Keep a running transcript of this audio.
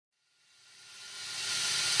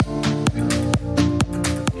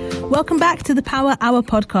Welcome back to the Power Hour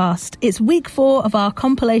podcast. It's week 4 of our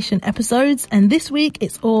compilation episodes, and this week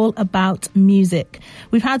it's all about music.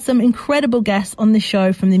 We've had some incredible guests on the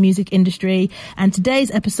show from the music industry, and today's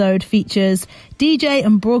episode features DJ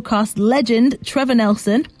and broadcast legend Trevor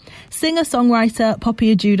Nelson, singer-songwriter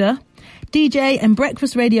Poppy Ajuda, DJ and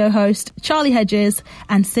breakfast radio host Charlie Hedges,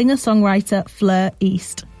 and singer-songwriter Fleur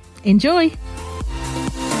East. Enjoy!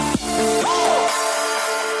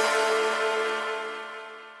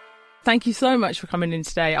 Thank you so much for coming in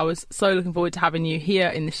today. I was so looking forward to having you here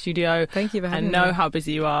in the studio. Thank you for having me. And know how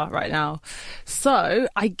busy you are right now. So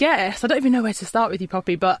I guess, I don't even know where to start with you,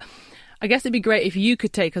 Poppy, but I guess it'd be great if you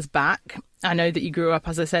could take us back. I know that you grew up,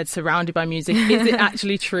 as I said, surrounded by music. Is it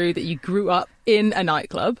actually true that you grew up in a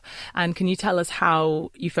nightclub? And can you tell us how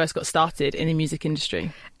you first got started in the music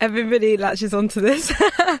industry? Everybody latches onto this.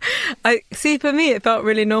 I see, for me, it felt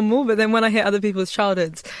really normal. But then when I hear other people's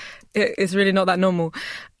childhoods, it's really not that normal.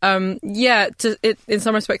 In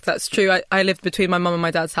some respects, that's true. I lived between my mum and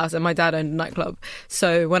my dad's house, and my dad owned a nightclub.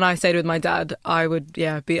 So when I stayed with my dad, I would,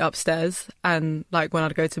 be upstairs. And like when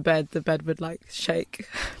I'd go to bed, the bed would like shake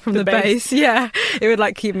from the bass. Yeah, it would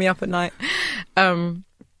like keep me up at night. And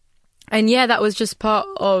yeah, that was just part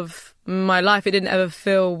of my life. It didn't ever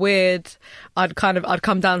feel weird. I'd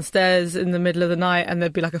come downstairs in the middle of the night and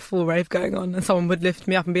there'd be like a full rave going on, and someone would lift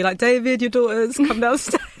me up and be like, David, your daughter's come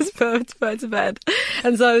downstairs, put her to bed.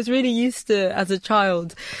 And so I was really used to, as a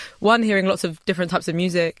child, hearing lots of different types of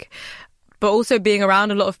music, but also being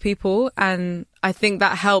around a lot of people. And I think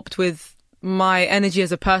that helped with my energy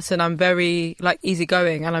as a person. I'm very like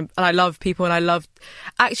easygoing, and I love people, and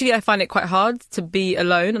I find it quite hard to be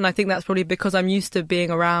alone, and I think that's probably because I'm used to being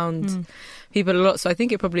around people a lot. So I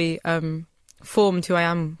think it probably formed who I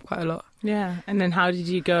am quite a lot. Yeah. And then how did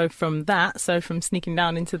you go from that, so from sneaking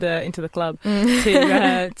down into the club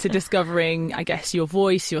to discovering, I guess, your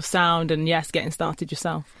voice, your sound, and yes, getting started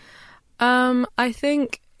yourself? I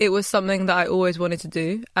think it was something that I always wanted to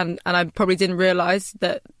do, and I probably didn't realise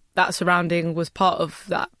that surrounding was part of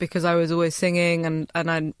that, because I was always singing and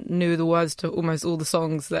I knew the words to almost all the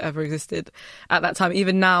songs that ever existed at that time.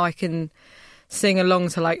 Even now I can sing along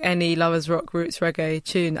to like any Lovers Rock, Roots, reggae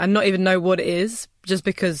tune and not even know what it is, just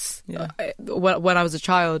because when I was a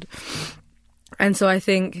child. And so I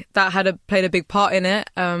think that played a big part in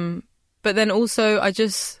it. But then also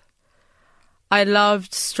I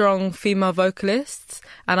loved strong female vocalists,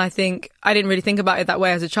 and I think I didn't really think about it that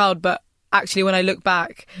way as a child, but actually, when I look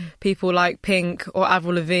back, people like Pink or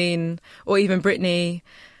Avril Lavigne or even Britney,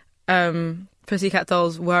 Pussycat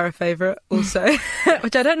Dolls were a favourite also,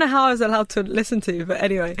 which I don't know how I was allowed to listen to, but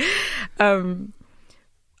anyway.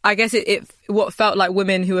 I guess what felt like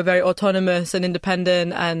women who were very autonomous and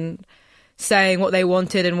independent and saying what they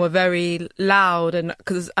wanted and were very loud, and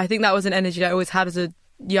because I think that was an energy I always had as a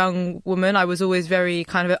young woman. I was always I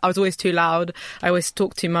was always too loud. I always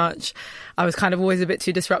talked too much. I was kind of always a bit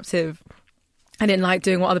too disruptive. I didn't like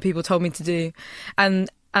doing what other people told me to do. And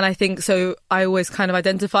I think so I always kind of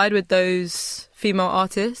identified with those female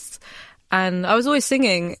artists, and I was always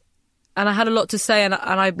singing, and I had a lot to say, and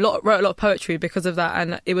I wrote a lot of poetry because of that.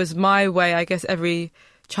 And it was my way. I guess every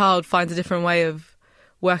child finds a different way of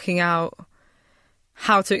working out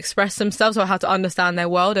how to express themselves or how to understand their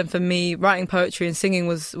world. And for me, writing poetry and singing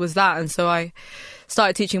was that. And so I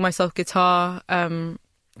started teaching myself guitar,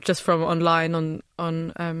 just from online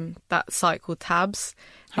on that site called Tabs.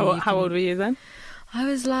 How old were you then? I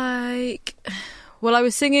was like, well, I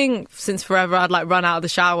was singing since forever. I'd like run out of the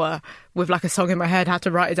shower with like a song in my head, had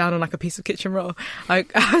to write it down on like a piece of kitchen roll. I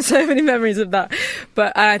have so many memories of that.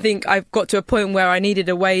 But I think I got to a point where I needed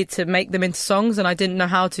a way to make them into songs, and I didn't know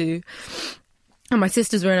how to. And my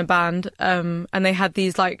sisters were in a band, and they had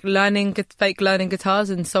these like fake learning guitars,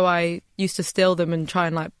 and so I used to steal them and try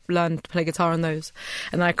and like learn to play guitar on those.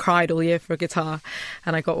 And then I cried all year for a guitar,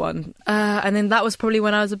 and I got one. And then that was probably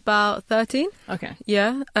when I was about 13. Okay.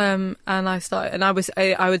 Yeah. And I started, and I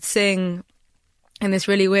would sing in this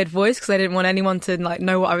really weird voice because I didn't want anyone to like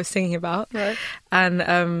know what I was singing about. Right.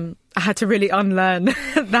 And I had to really unlearn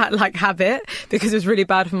that like habit because it was really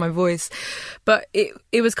bad for my voice. But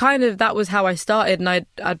it was kind of, that was how I started, and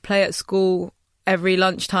I'd play at school every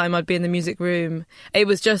lunchtime. I'd be in the music room. It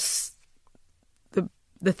was just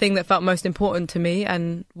the thing that felt most important to me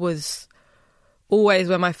and was always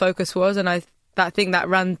where my focus was. And that thing that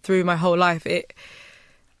ran through my whole life.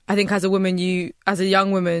 I think as a woman, as a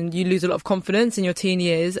young woman, you lose a lot of confidence in your teen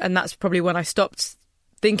years, and that's probably when I stopped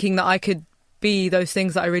thinking that I could be those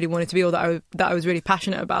things that I really wanted to be, or that I was really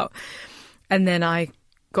passionate about. And then I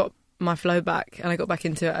got my flow back, and I got back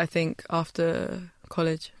into it, I think, after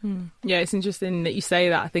college. Yeah, it's interesting that you say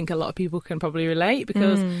that. I think a lot of people can probably relate,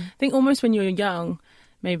 because I think almost when you're young,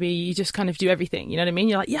 maybe you just kind of do everything, you know what I mean?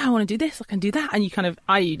 You're like, yeah, I want to do this, I can do that. And you kind of,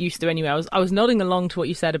 I used to anyway. I was nodding along to what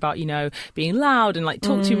you said about, you know, being loud and like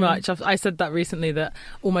talk too much. I said that recently, that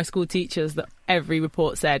all my school teachers, that every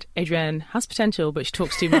report said, Adrienne has potential, but she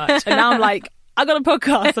talks too much. And now I'm like, I got a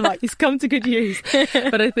podcast. I'm like, it's come to good use.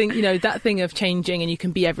 But I think, you know, that thing of changing, and you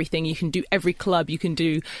can be everything. You can do every club. You can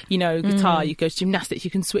do, you know, guitar. You go to gymnastics. You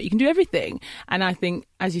can swim. You can do everything. And I think,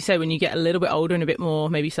 as you say, when you get a little bit older and a bit more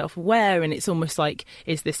maybe self-aware, and it's almost like,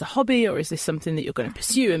 is this a hobby, or is this something that you're going to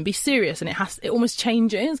pursue and be serious? And it almost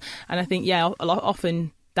changes. And I think, yeah,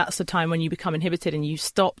 often that's the time when you become inhibited and you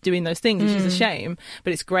stop doing those things, which is a shame.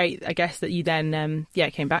 But it's great, I guess, that you then,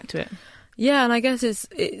 came back to it. Yeah, and I guess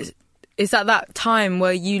it's at that time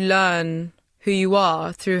where you learn who you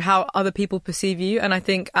are through how other people perceive you. And I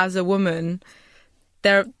think as a woman,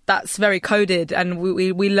 that's very coded, and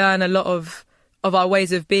we learn a lot of our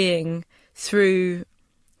ways of being through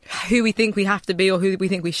who we think we have to be or who we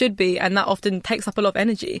think we should be, and that often takes up a lot of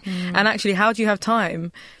energy. And actually, how do you have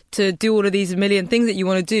time to do all of these million things that you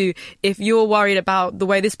want to do if you're worried about the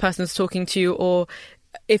way this person's talking to you, or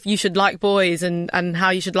if you should like boys and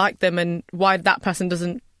how you should like them, and why that person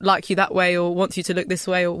doesn't like you that way or wants you to look this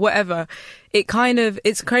way or whatever.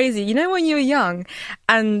 It's crazy. You know, when you were young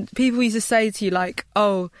and people used to say to you like,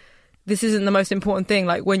 oh, this isn't the most important thing.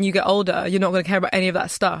 Like, when you get older, you're not going to care about any of that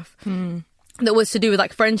stuff. That was to do with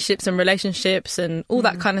like friendships and relationships and all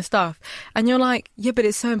that kind of stuff. And you're like, yeah, but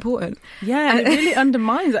it's so important. Yeah, and it really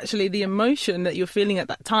undermines actually the emotion that you're feeling at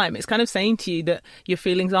that time. It's kind of saying to you that your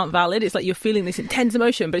feelings aren't valid. It's like you're feeling this intense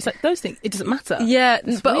emotion, but it's like those things, it doesn't matter. Yeah,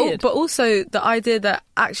 it's but weird. But also the idea that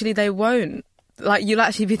actually they won't. Like, you'll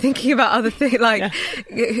actually be thinking about other things. Like,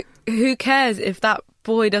 who cares if that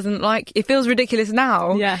boy doesn't like... It feels ridiculous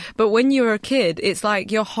now. Yeah. But when you were a kid, it's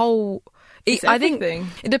like your whole... I think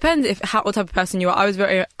it depends what type of person you are.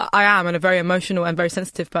 I am a very emotional and very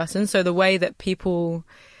sensitive person. So the way that people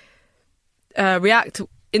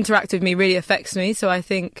interact with me really affects me. So I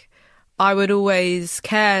think I would always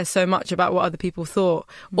care so much about what other people thought,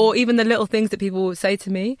 or even the little things that people would say to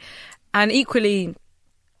me. And equally,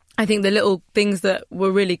 I think the little things that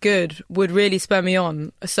were really good would really spur me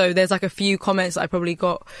on. So there's like a few comments that I probably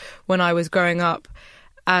got when I was growing up,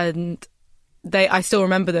 and I still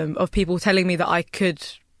remember them, of people telling me that I could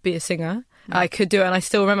be a singer, I could do it, and I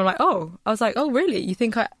still remember I was like, oh really? You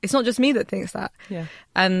think it's not just me that thinks that? Yeah.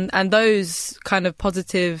 And those kind of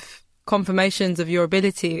positive confirmations of your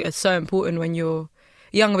ability are so important when you're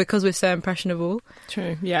young, because we're so impressionable.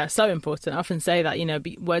 True. Yeah, so important. I often say that, you know,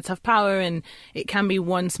 words have power, and it can be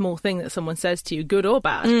one small thing that someone says to you, good or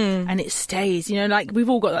bad, and it stays. You know, like, we've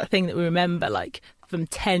all got that thing that we remember, like, from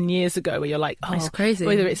 10 years ago, where you're like, oh, it's crazy.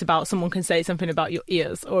 Whether it's about someone can say something about your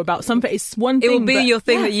ears, or about something, it's one thing. It will be your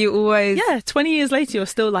thing that you always... Yeah, 20 years later, you're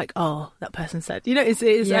still like, oh, that person said. You know, it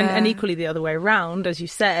is, and equally the other way around, as you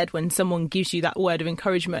said, when someone gives you that word of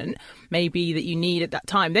encouragement, maybe that you need at that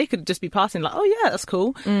time, they could just be passing like, oh yeah, that's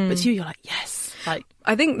cool. But to you, you're like, yes. Like,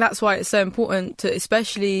 I think that's why it's so important to,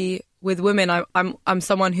 especially with women, I'm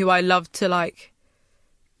someone who I love to like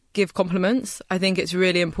give compliments. I think it's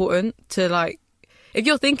really important to like, if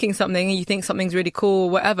you're thinking something and you think something's really cool or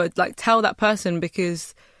whatever, like, tell that person,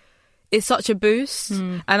 because it's such a boost,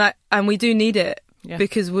 and we do need it,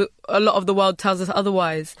 because a lot of the world tells us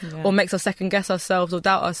otherwise, or makes us second guess ourselves or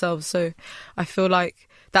doubt ourselves. So I feel like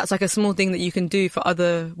that's like a small thing that you can do for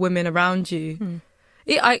other women around you.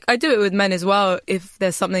 I do it with men as well. If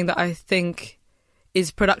there's something that I think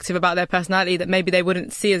is productive about their personality that maybe they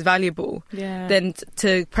wouldn't see as valuable, then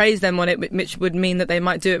to praise them on it, which would mean that they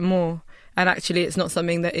might do it more. And actually, it's not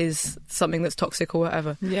something that's toxic or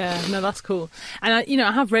whatever. Yeah, no, that's cool. And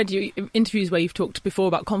I have read your interviews where you've talked before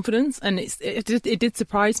about confidence, and it did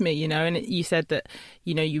surprise me, you know. And you said that,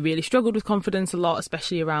 you know, you really struggled with confidence a lot,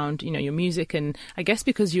 especially around, you know, your music, and I guess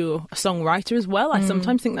because you're a songwriter as well. I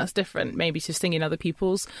sometimes think that's different, maybe to singing other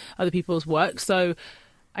people's work. So,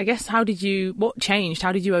 I guess what changed?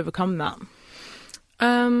 How did you overcome that?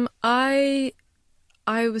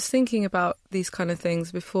 I was thinking about these kind of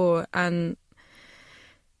things before, and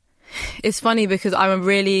it's funny because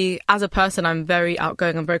as a person, I'm very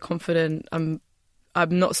outgoing, I'm very confident, I'm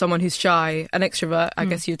not someone who's shy, an extrovert, I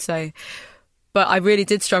guess you'd say. But I really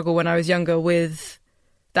did struggle when I was younger with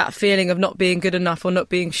that feeling of not being good enough or not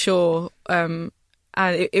being sure, and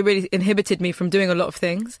it really inhibited me from doing a lot of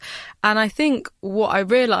things. And I think what I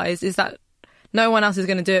realised is that no one else is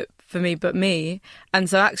going to do it for me but me, and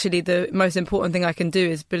so actually the most important thing I can do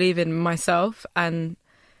is believe in myself and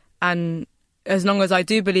as long as I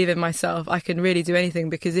do believe in myself, I can really do anything.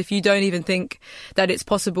 Because if you don't even think that it's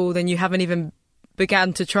possible, then you haven't even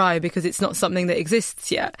began to try, because it's not something that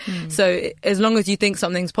exists yet. So as long as you think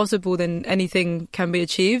something's possible, then anything can be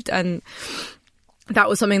achieved. And that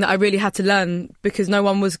was something that I really had to learn, because no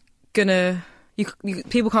one was gonna,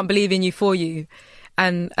 people can't believe in you for you.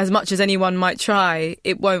 And as much as anyone might try,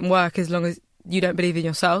 it won't work as long as you don't believe in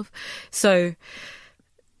yourself. So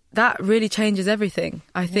that really changes everything.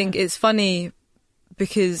 I think it's funny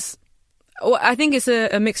because I think it's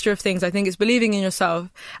a mixture of things. I think it's believing in yourself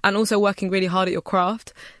and also working really hard at your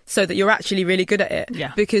craft so that you're actually really good at it.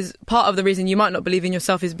 Yeah. Because part of the reason you might not believe in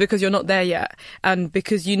yourself is because you're not there yet, and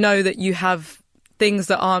because you know that you have things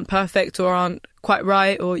that aren't perfect or aren't quite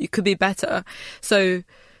right, or you could be better. So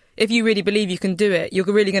if you really believe you can do it, you're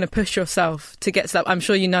really going to push yourself to get to that. I'm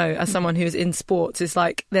sure you know, as someone who's in sports, it's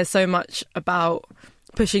like there's so much about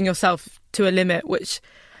pushing yourself to a limit, which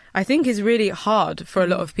I think is really hard for a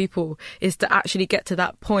lot of people, is to actually get to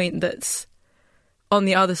that point that's on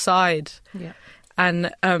the other side. Yeah.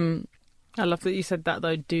 And I love that you said that,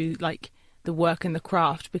 though, do like the work and the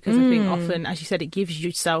craft, because I think often, as you said, it gives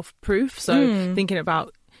yourself proof. So thinking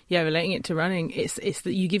about, relating it to running, it's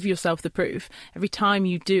that you give yourself the proof. Every time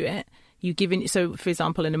you do it, you give in. So, for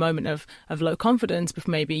example, in a moment of low confidence, but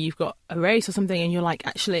maybe you've got a race or something, and you're like,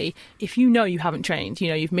 actually, if you know you haven't trained,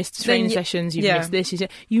 you've missed training sessions, you've missed this,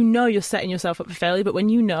 you're setting yourself up for failure. But when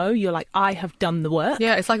you're like, I have done the work.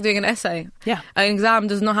 Yeah, it's like doing an essay. Yeah, an exam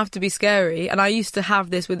does not have to be scary. And I used to have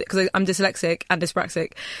this because I'm dyslexic and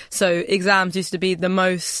dyspraxic, so exams used to be the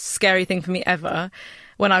most scary thing for me ever.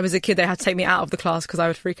 When I was a kid, they had to take me out of the class because I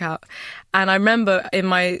would freak out. And I remember in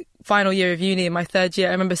my final year of uni, in my third year,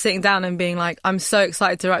 I remember sitting down and being like, I'm so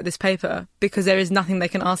excited to write this paper because there is nothing they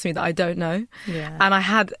can ask me that I don't know. Yeah.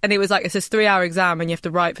 And it was like, it's this 3-hour exam and you have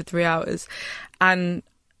to write for 3 hours. And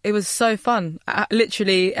it was so fun.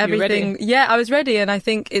 Literally everything. Yeah, I was ready. And I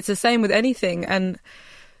think it's the same with anything. And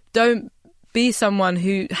don't be someone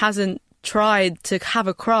who hasn't tried to have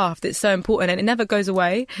a craft. It's so important, and it never goes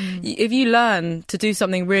away. If you learn to do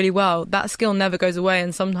something really well, that skill never goes away.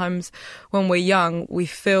 And sometimes when we're young, we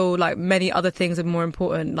feel like many other things are more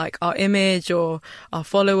important, like our image or our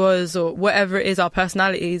followers or whatever it is, our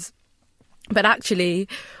personalities. But actually,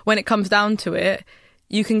 when it comes down to it,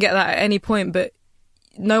 you can get that at any point, but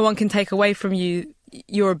no one can take away from you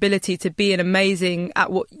your ability to be amazing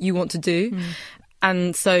at what you want to do.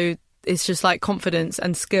 And so it's just like confidence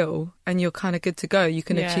and skill, and you're kind of good to go. You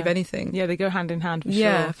can achieve anything. Yeah, they go hand in hand, for sure.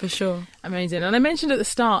 Yeah, for sure. Amazing. And I mentioned at the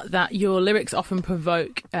start that your lyrics often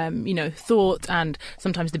provoke, thought and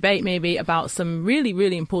sometimes debate maybe about some really,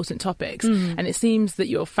 really important topics. And it seems that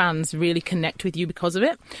your fans really connect with you because of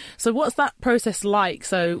it. So what's that process like?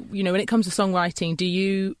 So, when it comes to songwriting, do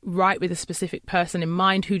you write with a specific person in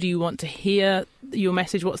mind? Who do you want to hear your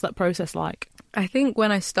message? What's that process like? I think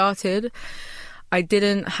when I started, I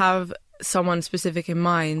didn't have someone specific in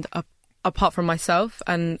mind apart from myself,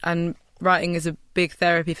 and writing is a big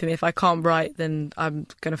therapy for me. If I can't write, then I'm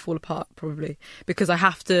going to fall apart probably, because I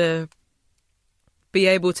have to be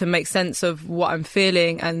able to make sense of what I'm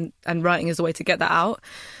feeling, and writing is a way to get that out.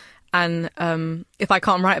 And if I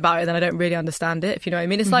can't write about it, then I don't really understand it, if you know what I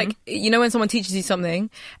mean. It's like, when someone teaches you something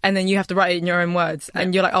and then you have to write it in your own words,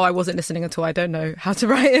 and you're like, oh, I wasn't listening at all. I don't know how to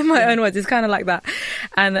write it in my own words. It's kind of like that.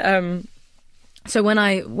 And so when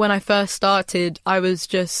I first started, I was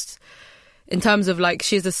just, in terms of like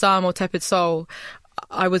She's the Psalm or Tepid Soul,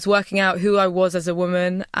 I was working out who I was as a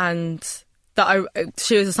woman, and that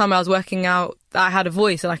She Was the Psalm, I was working out that I had a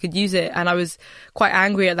voice and I could use it. And I was quite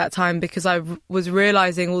angry at that time because I was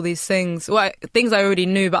realising all these things, things I already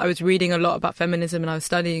knew, but I was reading a lot about feminism and I was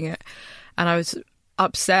studying it. And I was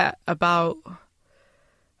upset about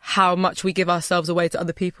how much we give ourselves away to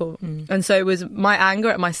other people. And so it was my anger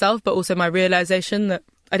at myself, but also my realisation that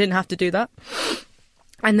I didn't have to do that.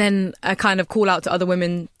 And then I kind of call out to other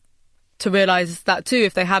women to realise that too,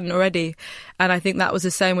 if they hadn't already. And I think that was the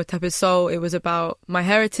same with Tepid Soul. It was about my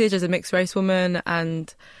heritage as a mixed race woman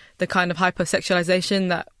and the kind of hypersexualisation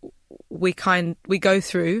that we go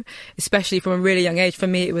through, especially from a really young age. For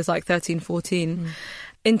me, it was like 13, 14.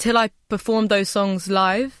 Until I performed those songs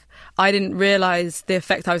live, I didn't realise the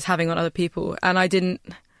effect I was having on other people. And I didn't,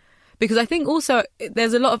 because I think also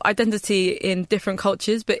there's a lot of identity in different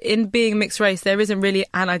cultures, but in being mixed race, there isn't really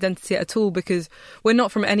an identity at all, because we're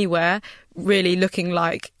not from anywhere really looking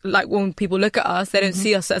like when people look at us, they don't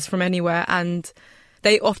see us as from anywhere, and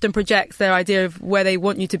they often project their idea of where they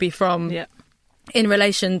want you to be from in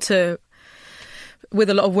relation to, with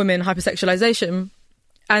a lot of women, hypersexualisation.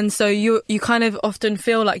 And so you kind of often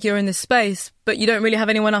feel like you're in this space, but you don't really have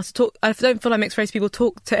anyone else to talk. I don't feel like mixed race people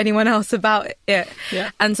talk to anyone else about it.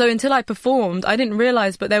 Yeah. And so until I performed, I didn't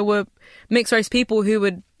realise, but there were mixed race people who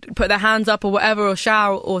would put their hands up or whatever, or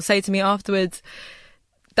shout or say to me afterwards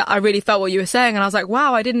that I really felt what you were saying. And I was like,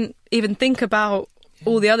 wow, I didn't even think about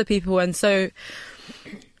all the other people. And so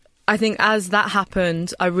I think as that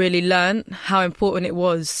happened, I really learned how important it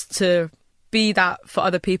was to be that for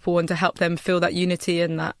other people and to help them feel that unity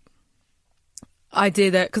and that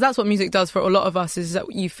idea that, because that's what music does for a lot of us, is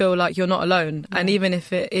that you feel like you're not alone. And even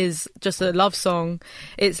if it is just a love song,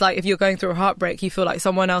 it's like if you're going through a heartbreak, you feel like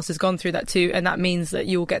someone else has gone through that too, and that means that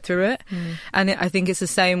you'll get through it. And I think it's the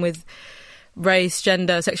same with race,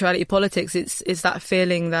 gender, sexuality, politics. It's that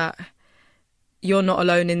feeling that you're not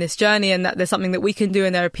alone in this journey, and that there's something that we can do,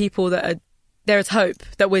 and there are people that are, there is hope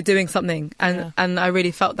that we're doing something. And I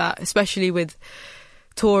really felt that, especially with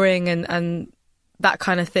touring and that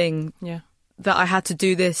kind of thing, that I had to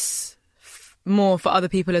do this more for other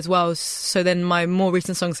people as well. So then my more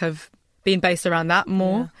recent songs have been based around that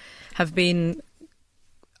more, have been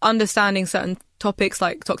understanding certain topics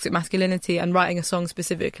like toxic masculinity and writing a song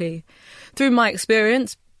specifically through my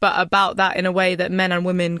experience, but about that in a way that men and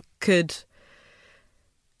women could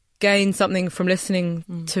gain something from listening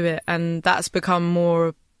to it. And that's become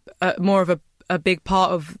more of a big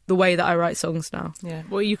part of the way that I write songs now. Yeah,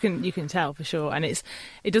 well, you can tell for sure, and it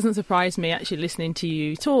doesn't surprise me actually listening to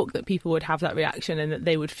you talk that people would have that reaction and that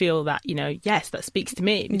they would feel that, you know, yes, that speaks to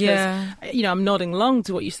me, because you know, I'm nodding along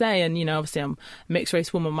to what you say, and you know, obviously I'm a mixed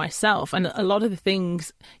race woman myself, and a lot of the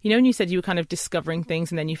things, you know, when you said you were kind of discovering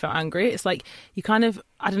things and then you felt angry, it's like you kind of,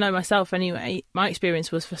 I don't know, myself anyway, my experience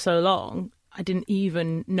was for so long I didn't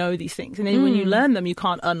even know these things, and then when you learn them you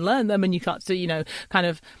can't unlearn them, and you can't, so, you know, kind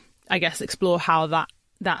of, I guess, explore how that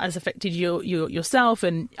has affected yourself.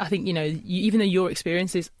 And I think, you know, even though your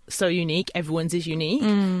experience is so unique, everyone's is unique.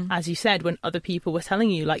 As you said, when other people were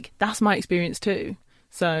telling you, like, that's my experience too.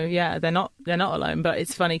 So yeah, they're not alone. But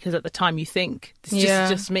it's funny because at the time you think it's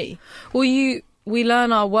just me. Well, we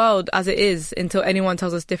learn our world as it is until anyone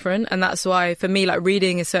tells us different, and that's why for me, like,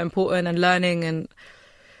 reading is so important, and learning and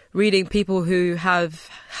reading people who have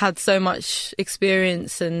had so much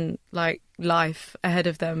experience and like life ahead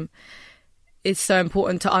of them is so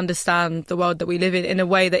important to understand the world that we live in a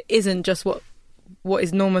way that isn't just what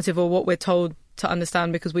is normative or what we're told to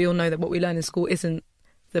understand, because we all know that what we learn in school isn't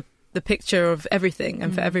the picture of everything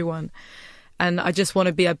and for everyone. And I just want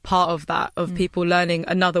to be a part of that, of people learning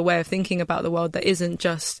another way of thinking about the world that isn't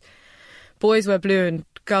just boys wear blue and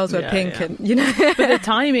girls wear pink. And, you know. But the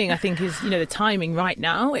timing, I think, is, you know, the timing right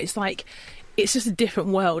now, it's like, it's just a different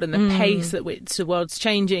world, and the pace at which the world's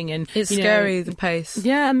changing, and it's scary, the pace.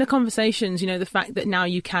 Yeah, and the conversations, you know, the fact that now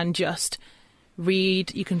you can just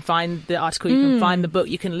read, you can find the article, you can find the book,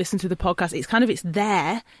 you can listen to the podcast. It's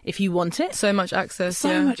there if you want it. So much access.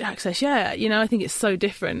 Much access, yeah. You know, I think it's so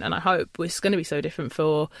different, and I hope it's going to be so different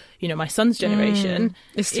for, you know, my son's generation.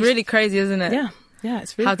 It's really crazy, isn't it? Yeah,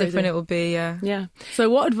 it's really how crazy. different it will be. Yeah. So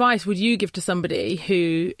what advice would you give to somebody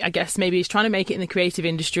who, I guess, maybe is trying to make it in the creative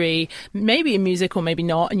industry, maybe in music or maybe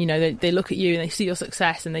not, and, you know, they look at you and they see your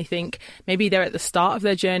success and they think maybe they're at the start of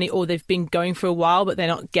their journey, or they've been going for a while but they're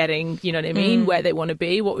not getting, you know what I mean, where they want to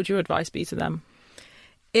be? What would your advice be to them?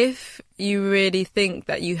 If you really think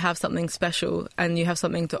that you have something special and you have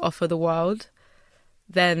something to offer the world,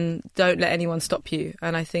 then don't let anyone stop you.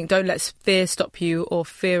 And I think don't let fear stop you, or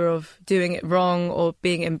fear of doing it wrong or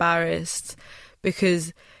being embarrassed,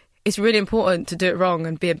 because it's really important to do it wrong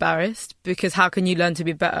and be embarrassed, because how can you learn to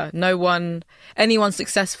be better? Anyone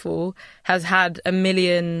successful has had a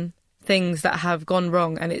million things that have gone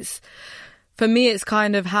wrong, and for me it's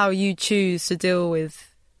kind of how you choose to deal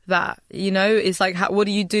with that, you know. It's like, what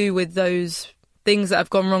do you do with those things that have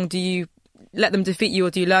gone wrong? Do you let them defeat you,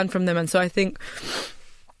 or do you learn from them? And so I think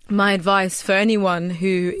my advice for anyone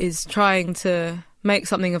who is trying to make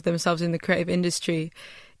something of themselves in the creative industry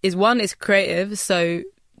is, one, it's creative, so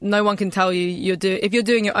no one can tell you if you're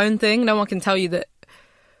doing your own thing, no one can tell you that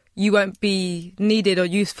you won't be needed or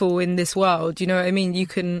useful in this world. You know what I mean? You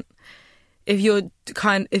can, if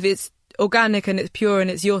it's organic and it's pure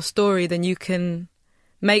and it's your story, then you can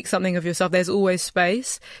make something of yourself. There's always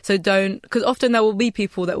space. So because often there will be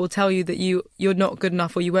people that will tell you that you're not good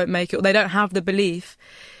enough, or you won't make it, or they don't have the belief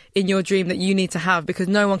in your dream that you need to have, because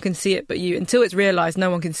no one can see it but you. Until it's realised, no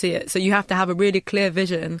one can see it. So you have to have a really clear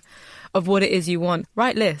vision of what it is you want.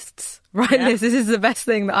 Write lists. Lists. This is the best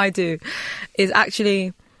thing that I do, is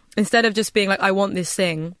actually, instead of just being like, I want this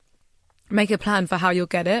thing, make a plan for how you'll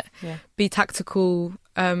get it. Be tactical,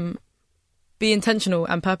 be intentional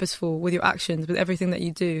and purposeful with your actions, with everything that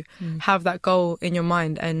you do. Have that goal in your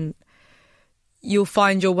mind, and you'll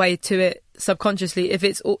find your way to it subconsciously.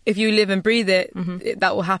 If you live and breathe it,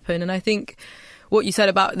 that will happen. And I think what you said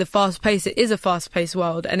about the fast pace, it is a fast paced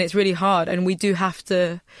world, and it's really hard. And we do have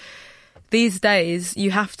to, these days,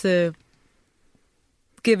 you have to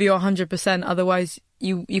give your 100%. Otherwise,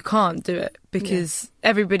 you can't do it, because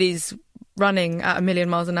everybody's running at 1,000,000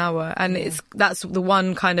 miles an hour, and that's the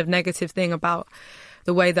one kind of negative thing about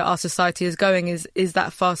the way that our society is going, is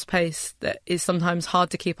that fast pace that is sometimes hard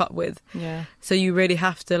to keep up with. Yeah. So you really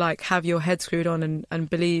have to like have your head screwed on and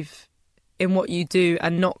believe in what you do,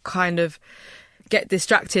 and not kind of get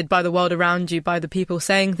distracted by the world around you, by the people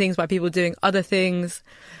saying things, by people doing other things.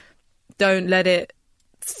 Don't let it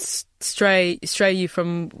stray you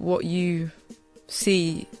from what you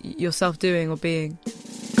see yourself doing or being.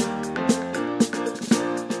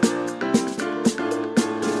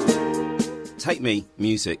 Take me,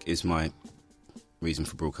 music is my reason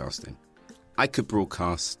for broadcasting. I could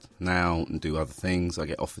broadcast now and do other things. I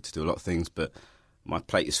get offered to do a lot of things, but my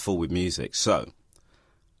plate is full with music. So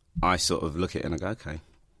I sort of look at it and I go, okay,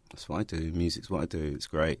 that's what I do. Music's what I do. It's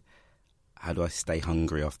great. How do I stay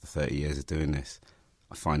hungry after 30 years of doing this?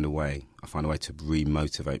 I find a way. I find a way to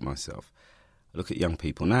re-motivate myself. I look at young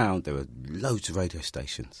people now. There are loads of radio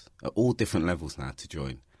stations at all different levels now to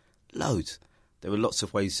join. Loads. There are lots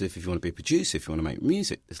of ways, if you want to be a producer, if you want to make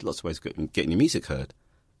music, there's lots of ways of getting your music heard.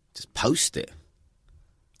 Just post it.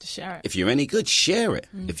 Just share it. If you're any good, share it.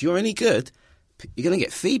 If you're any good, you're going to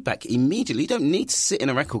get feedback immediately. You don't need to sit in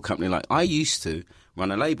a record company like I used to run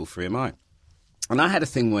a label for EMI. And I had a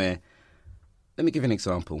thing where, let me give you an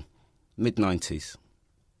example. Mid-90s,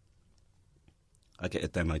 I get a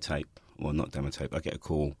demo tape. Well, not demo tape. I get a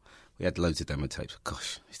call. We had loads of demo tapes.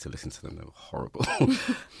 Gosh, I used to listen to them. They were horrible.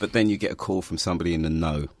 But then you get a call from somebody in the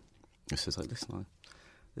know. It says, like, listen,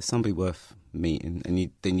 there's somebody worth meeting. And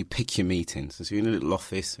then you pick your meetings. So you're in a little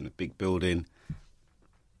office in a big building, a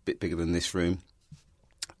bit bigger than this room.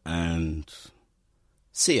 And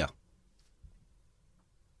Sia,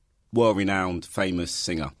 well-renowned, famous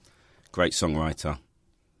singer, great songwriter,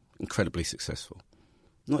 incredibly successful.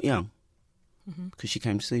 Not young, because she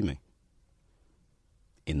came to see me.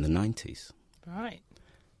 In the 90s. Right.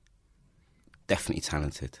 Definitely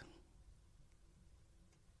talented.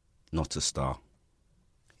 Not a star.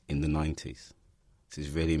 In the 90s. This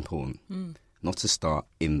is really important. Not a star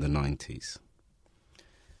in the 90s.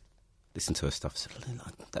 Listen to her stuff. Said,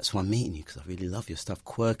 that's why I'm meeting you, because I really love your stuff.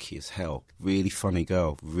 Quirky as hell. Really funny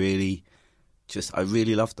girl. Really, I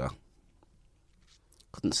really loved her.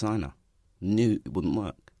 Couldn't sign her. Knew it wouldn't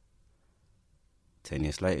work. 10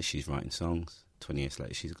 years later, she's writing songs. 20 years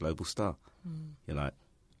later, she's a global star. You're like,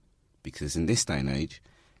 because in this day and age,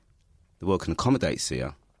 the world can accommodate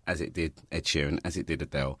Sia, as it did Ed Sheeran, as it did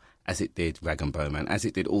Adele, as it did Rag & Bowman, as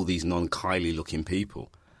it did all these non-Kylie looking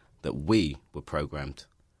people that we were programmed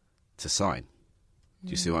to sign. Do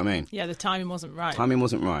you see what I mean? Yeah, the timing wasn't right. Timing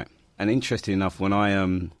wasn't right. And interesting enough, when I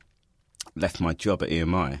left my job at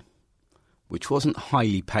EMI, which wasn't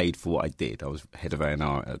highly paid for what I did, I was head of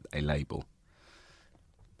A&R at a label.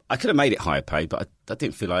 I could have made it higher paid, but I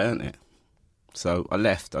didn't feel I earned it. So I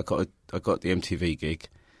left. I got the MTV gig,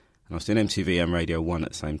 and I was doing MTV and Radio 1 at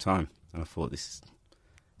the same time. And I thought, it's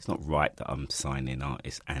not right that I'm signing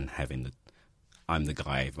artists and I'm the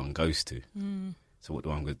guy everyone goes to. So what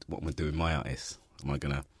am I going to do with my artists? Am I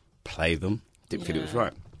going to play them? Didn't feel it was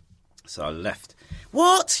right. So I left.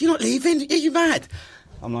 What? You're not leaving? Are you mad?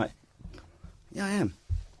 I'm like, yeah, I am.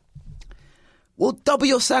 Well, double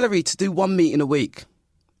your salary to do one meeting a week.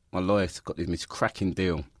 My lawyer got this cracking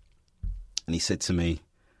deal. And he said to me,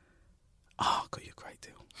 I got you a great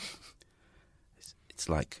deal. It's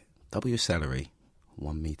like double your salary,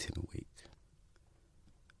 one meeting a week.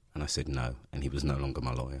 And I said no. And he was no longer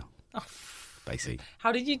my lawyer. Basically.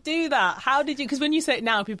 How did you do that? How did you... Because when you say it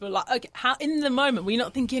now, people are like, okay, how in the moment were you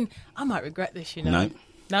not thinking, I might regret this, you know?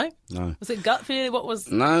 No? No. Was it gut feeling? What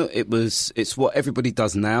was... No, it's what everybody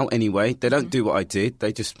does now anyway. They don't do what I did.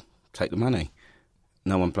 They just take the money.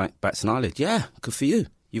 No one bats an eyelid. Yeah, good for you.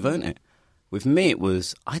 You've earned it. With me, it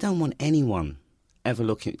was, I don't want anyone ever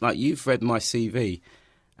looking... Like, you've read my CV,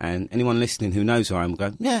 and anyone listening who knows who I am will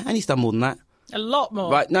go, yeah, and he's done more than that. A lot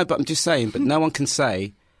more. Right, no, but I'm just saying, but no one can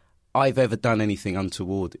say I've ever done anything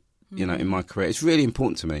untoward, you know, in my career. It's really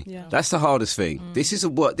important to me. Yeah. That's the hardest thing. This is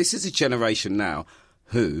a generation now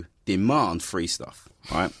who demand free stuff,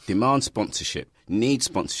 right? Demand sponsorship, need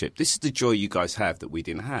sponsorship. This is the joy you guys have that we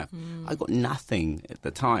didn't have. I got nothing at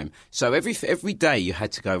the time. So every day you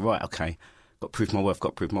had to go, right, okay, got to prove my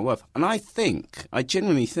worth. And I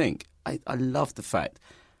genuinely think, I love the fact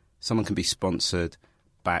Someone can be sponsored,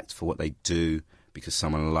 backed for what they do because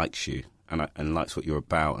someone likes you and likes what you're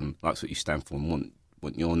about and likes what you stand for and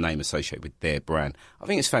want your name associated with their brand. I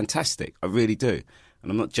think it's fantastic. I really do. And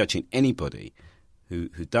I'm not judging anybody who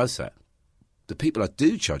does that. The people I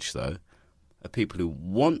do judge, though, are people who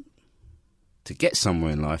want to get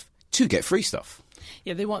somewhere in life to get free stuff.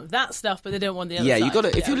 Yeah, they want that stuff, but they don't want the other Yeah, side. you got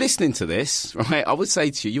to. If you're listening to this, right, I would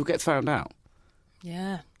say to you, you'll get found out.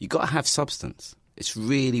 Yeah. You got to have substance. It's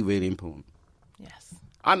really, really important. Yes.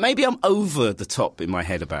 Maybe I'm over the top in my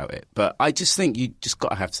head about it, but I just think you just got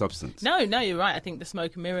to have substance. No, you're right. I think the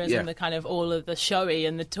smoke and mirrors and the kind of all of the showy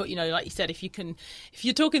and the talk, like you said, if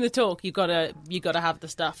you're talking the talk, you gotta have the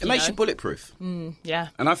stuff. It makes you bulletproof. Yeah.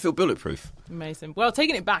 And I feel bulletproof. Amazing. Well,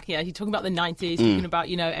 taking it back, you're talking about the 90s, talking about,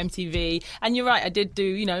 MTV. And you're right, I did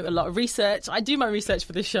do, a lot of research. I do my research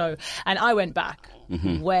for this show. And I went back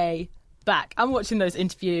way back. I'm watching those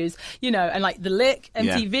interviews, and like The Lick,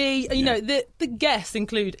 MTV, the guests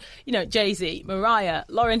include, Jay-Z, Mariah,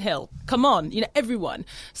 Lauryn Hill, come on, everyone.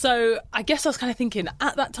 So I guess I was kind of thinking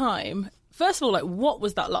at that time, first of all, like, what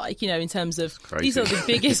was that like, in terms of these are the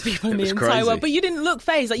biggest people in the entire world, but you didn't look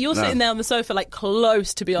phased. Like, you're sitting there on the sofa, like,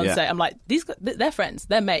 close to Beyonce. Yeah. I'm like, they're friends,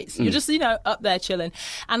 they're mates. You're just, up there chilling.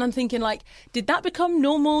 And I'm thinking, like, did that become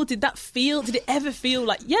normal? Did it ever feel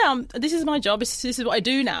like, this is my job, this is what I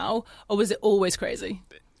do now? Or was it always crazy?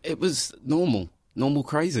 It was normal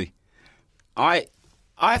crazy. I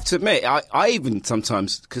have to admit, I even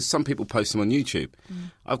sometimes, because some people post them on YouTube,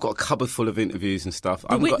 I've got a cupboard full of interviews and stuff.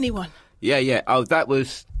 The Whitney one. Yeah. Oh, that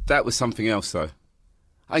was something else, though.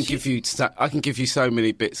 I can give you so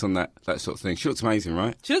many bits on that sort of thing. She looked amazing,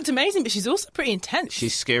 right? She looked amazing, but she's also pretty intense.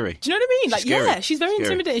 She's scary. Do you know what I mean? She's scary. She's very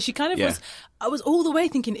intimidating. She kind of was. I was all the way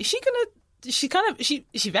thinking, is she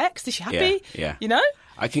vexed? Is she happy? Yeah.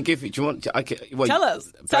 I can give you. Do you want? Tell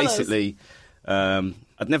us. Basically,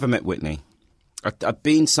 I'd never met Whitney. I'd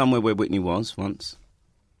been somewhere where Whitney was once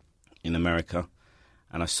in America,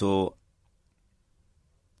 and I saw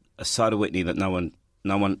a side of Whitney that no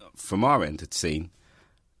one from our end had seen,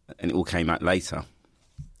 and it all came out later.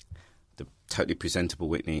 The totally presentable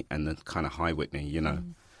Whitney and the kind of high Whitney,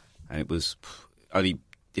 and it was only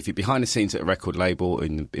if you're behind the scenes at a record label or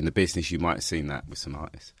in the business, you might have seen that with some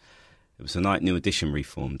artists. It was the night New Edition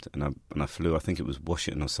reformed, and I flew. I think it was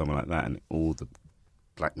Washington or somewhere like that, and all the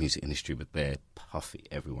black music industry were there, Puffy,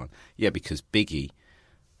 everyone. Yeah, because Biggie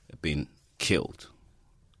had been killed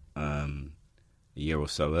a year or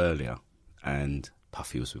so earlier, and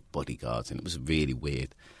Puffy was with bodyguards, and it was really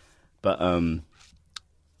weird. But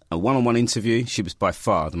a one-on-one interview, she was by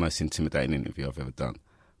far the most intimidating interview I've ever done.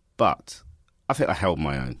 But I think I held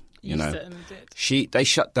my own. You know, certainly did. They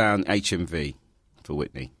shut down HMV for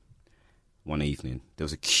Whitney one evening. There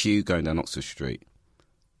was a queue going down Oxford Street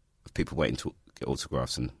of people waiting to get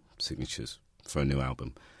autographs and signatures for a new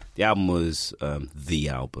album. The album was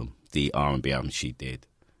the R&B album she did.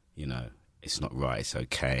 It's Not Right, It's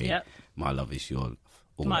Okay. Yep. My Love Is Your Love.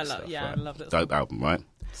 All My that Love, stuff, yeah, right? I love that. Dope album, right?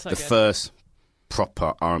 So the good. first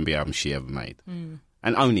proper R&B album she ever made. And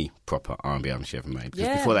only proper R&B album she ever made.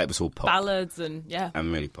 Because before that it was all pop. Ballads and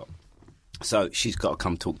really pop. So she's got to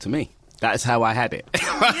come talk to me. That's how I had it.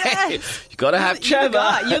 Yes. You got to have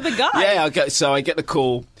Trevor. You're the guy. Yeah, I get the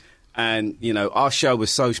call, and our show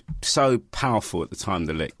was so powerful at the time.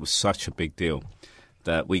 The Lick was such a big deal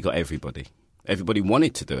that we got everybody. Everybody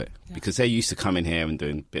wanted to do it because they're used to coming here and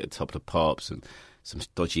doing a bit of Top of the Pops and some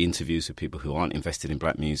dodgy interviews with people who aren't invested in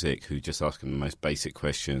black music, who just ask them the most basic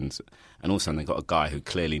questions, and also they got a guy who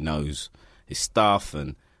clearly knows his stuff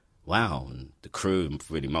and. Wow, and the crew, and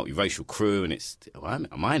really multiracial crew, and it's,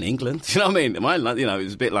 am I in England? You know what I mean? Am I, it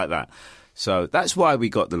was a bit like that. So that's why we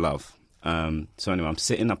got the love. So anyway, I'm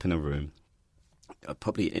sitting up in a room,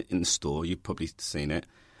 probably in the store, you've probably seen it,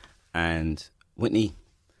 and Whitney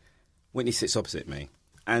sits opposite me.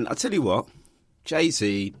 And I'll tell you what,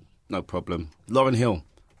 Jay-Z, no problem. Lauryn Hill,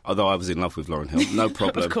 although I was in love with Lauryn Hill, no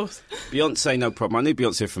problem. Of course. Beyonce, no problem. I knew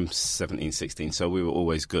Beyonce from 17, 16, so we were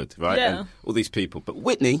always good, right? Yeah. And all these people. But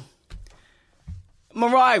Whitney,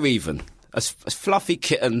 Mariah even, a fluffy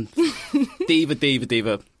kitten,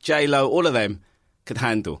 diva, J-Lo, all of them could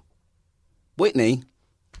handle. Whitney,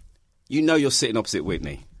 you're sitting opposite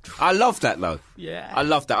Whitney. I love that, though. Yeah. I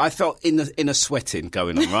love that. I felt inner sweating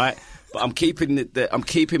going on, right? But I'm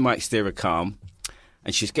keeping my exterior calm,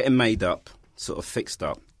 and she's getting made up, sort of fixed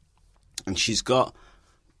up. And she's got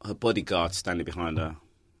her bodyguard standing behind her,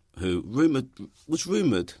 who was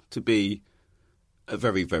rumoured to be a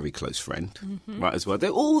very, very close friend, right, as well.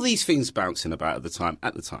 There are all these things bouncing about at the time.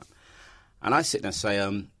 And I sit there and say,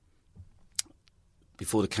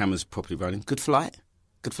 before the camera's properly rolling, good flight?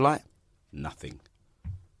 Nothing.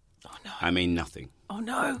 Oh, no. I mean, nothing. Oh,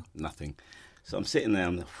 no. Nothing. So I'm sitting there,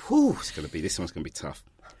 I'm like, whew, this one's going to be tough.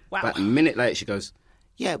 Wow. But a minute later, she goes,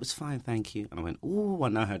 yeah, it was fine, thank you. And I went, oh, I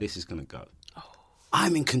know how this is going to go. Oh.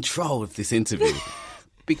 I'm in control of this interview.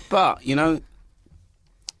 But, you know,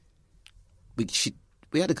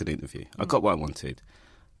 we had a good interview. I got what I wanted.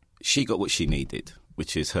 She got what she needed,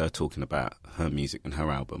 which is her talking about her music and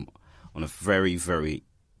her album on a very, very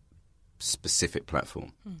specific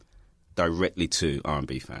platform, directly to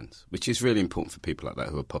R&B fans, which is really important for people like that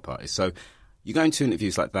who are pop artists. So you go into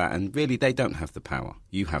interviews like that, and really they don't have the power.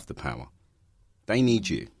 You have the power. They need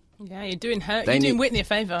you. Yeah, you're doing doing Whitney a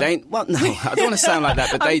favour. Well, no, I don't want to sound like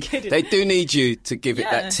that, but I'm they do need you to give it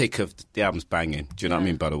that tick of the album's banging. Do you know what I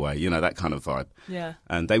mean, by the way? You know, that kind of vibe. Yeah.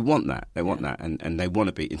 And they want that. They want that. And they want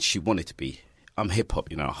to be, and she wanted to be, I'm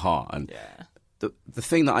hip-hop, you know, at heart. And the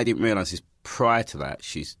thing that I didn't realise is prior to that,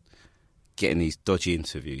 she's getting these dodgy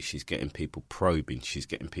interviews. She's getting people probing. She's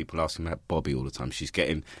getting people asking about Bobby all the time. She's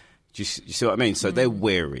getting, you see what I mean? So they're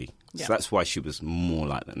wary. Yeah. So that's why she was more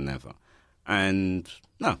like that than ever. And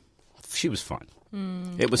no, she was fine.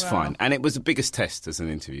 It was fine. And it was the biggest test as an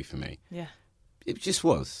interview for me. Yeah. It just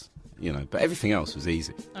was, you know, but everything else was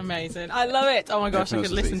easy. Amazing. I love it. Oh my gosh, I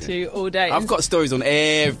could listen to you all day. I've got stories on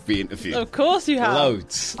every interview. Of course you have.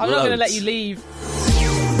 Loads. I'm not going to let you leave.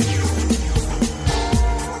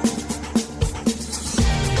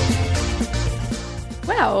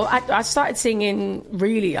 Well, I started singing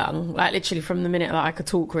really young, like literally from the minute that I could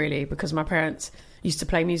talk, really, because my parents used to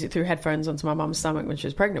play music through headphones onto my mum's stomach when she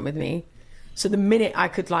was pregnant with me. So the minute I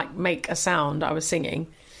could like make a sound, I was singing.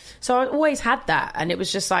 So I always had that, and it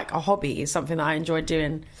was just like a hobby, something that I enjoyed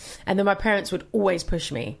doing. And then my parents would always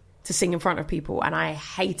push me to sing in front of people, and I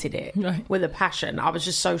hated it with a passion. I was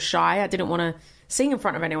just so shy. I didn't want to sing in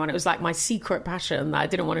front of anyone. It was like my secret passion that I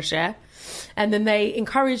didn't want to share. And then they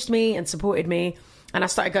encouraged me and supported me, and I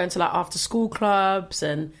started going to like after school clubs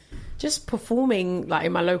and just performing like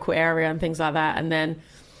in my local area and things like that. And then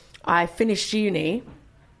I finished uni,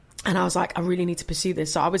 and I was like, I really need to pursue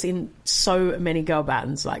this. So I was in so many girl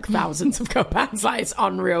bands, like thousands of girl bands. Like, it's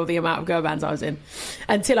unreal the amount of girl bands I was in.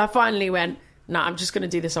 Until I finally went, no, I'm just going to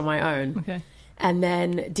do this on my own. Okay. And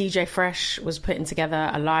then DJ Fresh was putting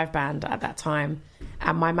together a live band at that time.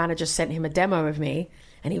 And my manager sent him a demo of me.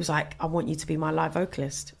 And he was like, I want you to be my live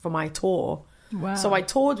vocalist for my tour. Wow. So I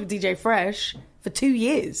toured with DJ Fresh for 2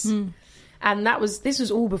 years. And this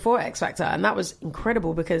was all before X Factor. And that was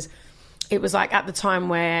incredible because it was like at the time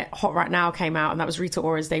where Hot Right Now came out, and that was Rita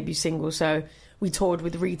Ora's debut single. So we toured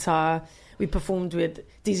with Rita, we performed with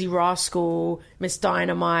Dizzy Rascal, Miss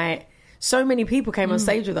Dynamite. So many people came on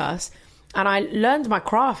stage with us, and I learned my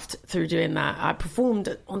craft through doing that. I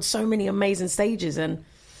performed on so many amazing stages, and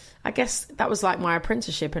I guess that was like my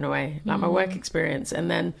apprenticeship in a way, like my work experience. And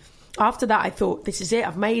then after that, I thought, this is it,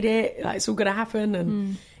 I've made it, like, it's all going to happen.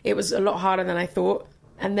 And it was a lot harder than I thought.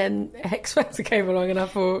 And then X Factor came along, and I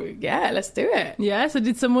thought, yeah, let's do it. Yeah, so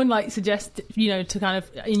did someone like suggest, you know, to kind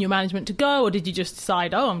of in your management to go, or did you just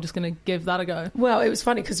decide, oh, I'm just going to give that a go? Well, it was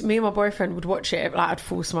funny because me and my boyfriend would watch it. Like, I'd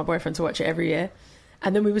force my boyfriend to watch it every year.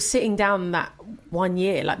 And then we were sitting down that one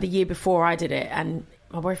year, like the year before I did it, and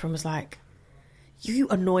my boyfriend was like, you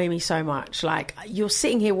annoy me so much. Like, you're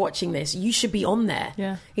sitting here watching this. You should be on there.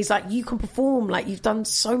 Yeah. He's like, you can perform. Like, you've done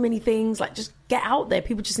so many things. Like, just get out there.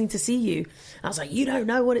 People just need to see you. And I was like, you don't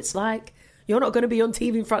know what it's like. You're not going to be on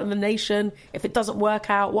TV in front of the nation. If it doesn't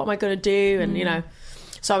work out, what am I going to do? And, you know,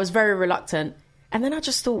 so I was very reluctant. And then I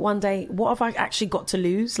just thought one day, what have I actually got to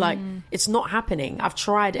lose? Like, it's not happening. I've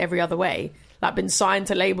tried every other way. Like, been signed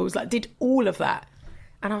to labels, like, did all of that.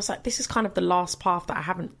 And I was like, this is kind of the last path that I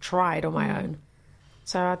haven't tried on my own.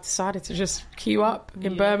 So I decided to just queue up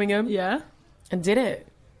in Birmingham. Yeah. And did it.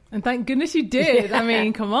 And thank goodness you did. Yeah. I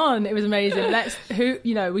mean, come on, it was amazing.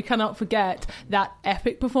 We cannot forget that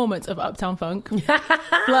epic performance of Uptown Funk.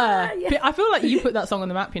 Fleur. Yeah. I feel like you put that song on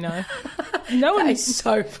the map, you know. That is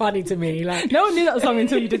so funny to me. Like, no one knew that song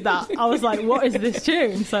until you did that. I was like, what is this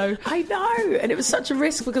tune? So I know. And it was such a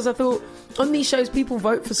risk because I thought on these shows, people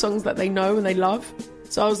vote for songs that they know and they love.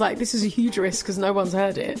 So I was like, this is a huge risk because no one's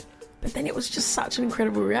heard it. But then it was just such an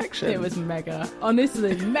incredible reaction. It was mega.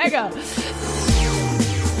 Honestly, mega.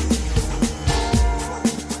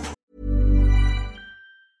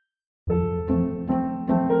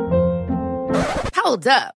 Hold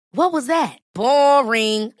up. What was that?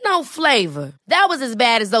 Boring. No flavor. That was as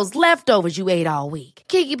bad as those leftovers you ate all week.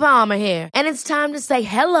 Keke Palmer here, and it's time to say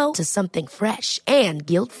hello to something fresh and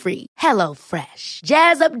guilt-free. Hello Fresh.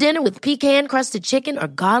 Jazz up dinner with pecan-crusted chicken or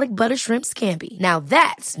garlic butter shrimp scampi. Now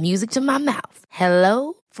that's music to my mouth.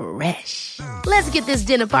 Hello Fresh. Let's get this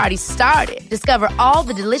dinner party started. Discover all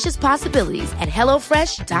the delicious possibilities at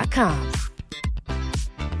hellofresh.com.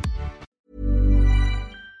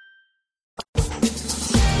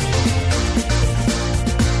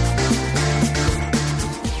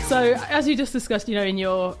 So, as you just discussed, in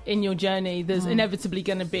your journey, there's inevitably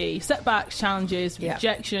going to be setbacks, challenges,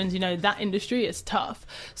 rejections. That industry is tough.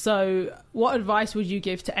 So, what advice would you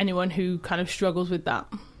give to anyone who kind of struggles with that?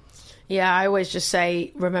 Yeah, I always just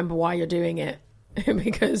say, remember why you're doing it.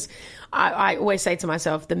 Because I always say to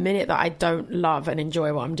myself, the minute that I don't love and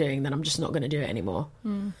enjoy what I'm doing, then I'm just not going to do it anymore.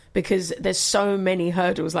 Because there's so many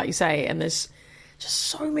hurdles, like you say, and there's just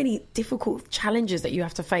so many difficult challenges that you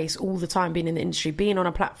have to face all the time being in the industry, being on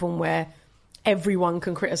a platform where everyone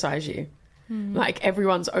can criticize you. Like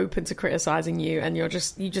everyone's open to criticizing you, and you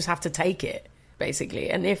just have to take it,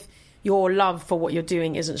 basically. And if your love for what you're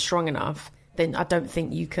doing isn't strong enough, then I don't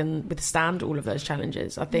think you can withstand all of those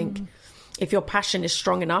challenges. I think if your passion is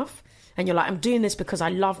strong enough and you're like, I'm doing this because I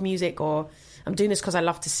love music, or I'm doing this because I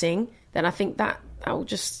love to sing, then I think that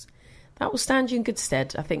will stand you in good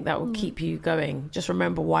stead. I think that will keep you going. Just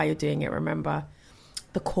remember why you're doing it. Remember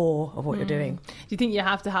the core of what you're doing. Do you think you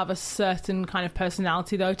have to have a certain kind of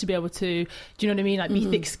personality, though, to be able to, do you know what I mean? Like be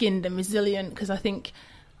thick-skinned and resilient? Because I think,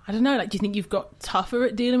 I don't know, like, do you think you've got tougher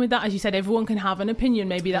at dealing with that? As you said, everyone can have an opinion.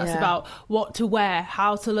 Maybe that's about what to wear,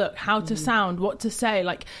 how to look, how to sound, what to say.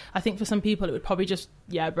 Like, I think for some people it would probably just,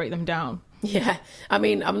 break them down. Yeah, I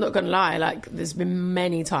mean, I'm not going to lie, like, there's been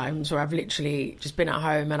many times where I've literally just been at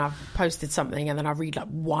home and I've posted something and then I read, like,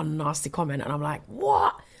 one nasty comment and I'm like,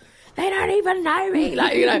 what? They don't even know me.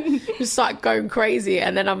 Like, just start going crazy.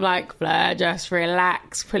 And then I'm like, Fleur, just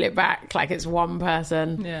relax, pull it back. Like, it's one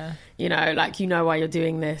person. Yeah. Like, why you're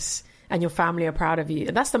doing this and your family are proud of you.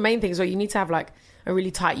 And that's the main thing as well. You need to have, like, a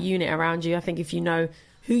really tight unit around you. I think if you know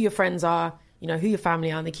who your friends are, who your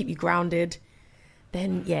family are, and they keep you grounded,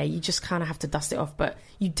 then, you just kind of have to dust it off. But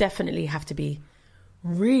you definitely have to be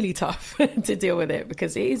really tough to deal with it,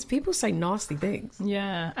 because people say nasty things.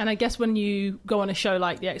 Yeah, and I guess when you go on a show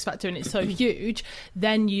like The X Factor and it's so huge,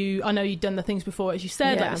 then I know you've done the things before, as you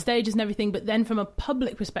said, like the stages and everything, but then from a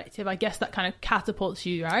public perspective, I guess that kind of catapults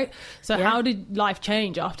you, right? So how did life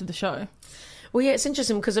change after the show? Well, it's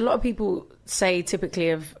interesting because a lot of people say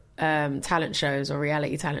typically of talent shows or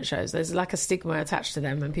reality talent shows, there's like a stigma attached to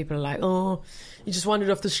them, and people are like, oh, you just wandered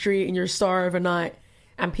off the street and you're a star overnight.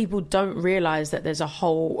 And people don't realise that there's a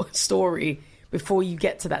whole story before you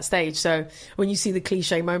get to that stage. So when you see the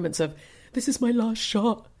cliche moments of, this is my last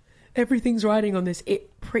shot, everything's riding on this,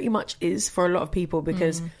 it pretty much is for a lot of people,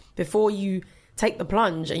 because before you take the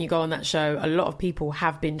plunge and you go on that show, a lot of people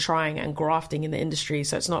have been trying and grafting in the industry.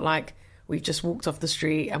 So it's not like we've just walked off the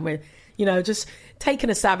street and we're, just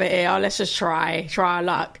taking a stab at it. Oh, let's just try our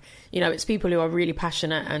luck. It's people who are really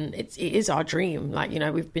passionate, and it is our dream. Like,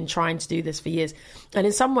 we've been trying to do this for years. And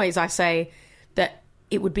in some ways I say that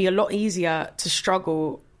it would be a lot easier to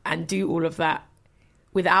struggle and do all of that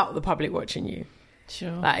without the public watching you.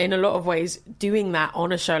 Sure. Like, in a lot of ways, doing that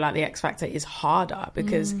on a show like The X Factor is harder,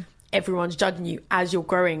 because everyone's judging you as you're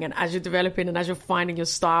growing and as you're developing and as you're finding your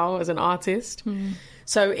style as an artist.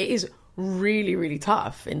 So it is really, really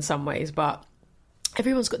tough in some ways, but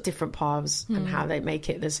everyone's got different paths and how they make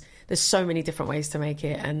it. There's so many different ways to make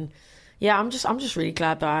it. And I'm just really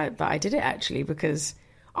glad that I did it, actually, because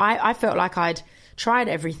I felt like I'd tried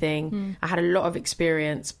everything. I had a lot of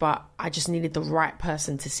experience, but I just needed the right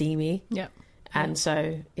person to see me. Yeah. And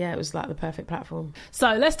so, it was like the perfect platform.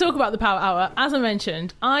 So let's talk about the Power Hour. As I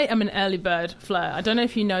mentioned, I am an early bird, Fleur. I don't know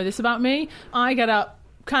if you know this about me. I get up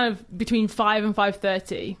kind of between 5 and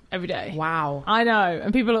 5:30 every day. Wow. I know.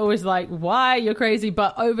 And people are always like, why? You're crazy.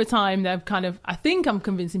 But over time, they've kind of, I think I'm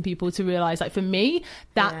convincing people to realise, like, for me,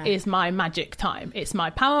 that is my magic time. It's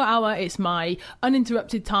my power hour. It's my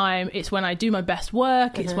uninterrupted time. It's when I do my best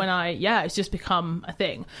work. It's when it's just become a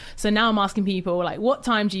thing. So now I'm asking people, like, what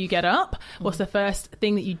time do you get up? What's the first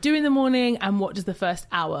thing that you do in the morning? And what does the first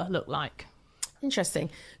hour look like?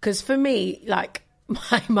 Interesting. Because for me, like,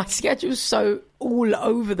 my schedule's so all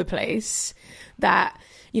over the place that,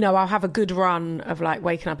 I'll have a good run of like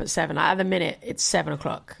waking up at 7. At the minute, it's 7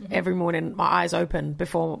 o'clock. Every morning, my eyes open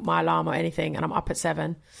before my alarm or anything, and I'm up at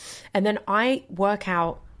 7. And then I work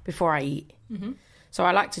out before I eat. So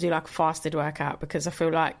I like to do like a fasted workout, because I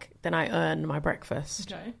feel like then I earn my breakfast.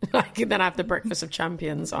 Okay. Like, then I have the breakfast of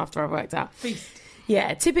champions after I've worked out. Feast.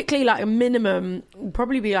 Yeah, typically like a minimum would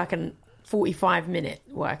probably be like a 45-minute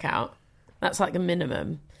workout. That's like the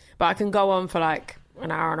minimum. But I can go on for like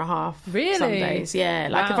an hour and a half. Really? Some days, yeah.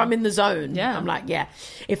 Like Wow. if I'm in the zone, Yeah. I'm like, yeah.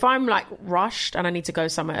 If I'm like rushed and I need to go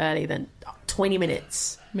somewhere early, then 20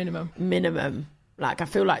 minutes Minimum. Like I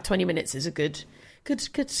feel like 20 minutes is a good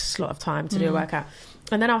slot of time to do a workout.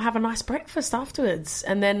 And then I'll have a nice breakfast afterwards.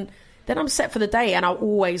 And then I'm set for the day, and I'll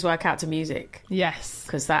always work out to music. Yes.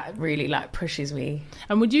 Because that really like pushes me.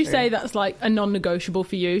 And would you say that's like a non-negotiable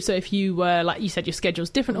for you? So if you were, like you said, your schedule's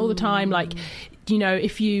different all the time, like, you know,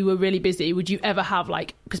 if you were really busy, would you ever have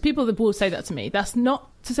like, because people will say that to me, that's not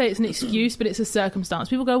to say it's an excuse, but it's a circumstance.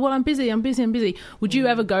 People go, well, I'm busy. Would you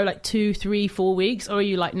ever go like 2, 3, 4 weeks? Or are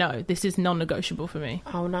you like, no, this is non-negotiable for me?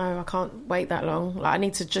 Oh no, I can't wait that long. Like I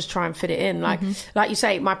need to just try and fit it in. Like you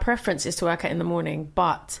say, my preference is to work out in the morning,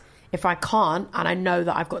 but if I can't and I know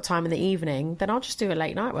that I've got time in the evening, then I'll just do a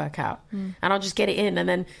late night workout and I'll just get it in. And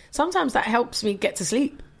then sometimes that helps me get to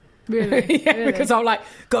sleep. Really? Yeah, Really? because I'll like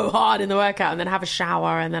go hard in the workout and then have a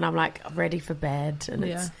shower and then I'm like ready for bed. And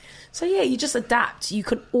Yeah. So yeah, you just adapt. You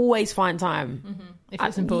can always find time. If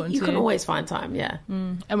it's important You to can you. always find time, yeah.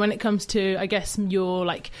 And when it comes to, I guess, your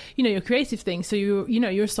like, you know, your creative thing, so you're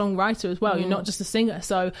a songwriter as well. You're not just a singer.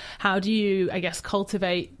 So how do you, I guess,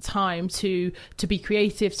 cultivate time to be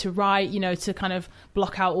creative, to write, you know, to kind of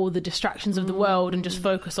block out all the distractions of the world and just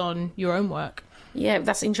focus on your own work? Yeah,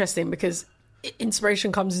 that's interesting because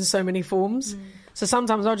inspiration comes in so many forms. So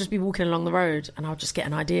sometimes I'll just be walking along the road and I'll just get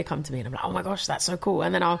an idea come to me and I'm like, oh my gosh, that's so cool.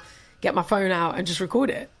 And then I'll get my phone out and just record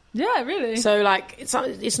it. Yeah, really. So like it's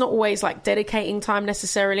not always like dedicating time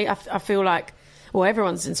necessarily. I feel like, well,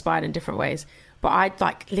 everyone's inspired in different ways, but I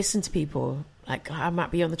like listen to people. Like I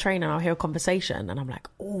might be on the train and I'll hear a conversation and I'm like,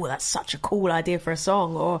 oh, that's such a cool idea for a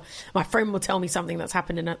song. Or my friend will tell me something that's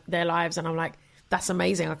happened in their lives and I'm like, that's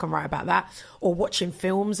amazing, I can write about that. Or watching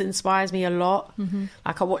films inspires me a lot.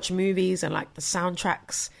 Like I watch movies and like the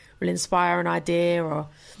soundtracks will inspire an idea. Or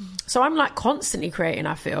so I'm like constantly creating,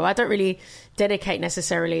 I feel. I don't really dedicate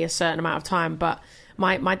necessarily a certain amount of time, but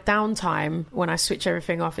my downtime when I switch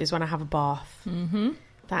everything off is when I have a bath.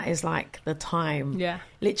 That is like the time. Yeah.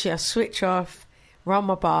 Literally I switch off, run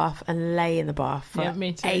my bath and lay in the bath for Yeah,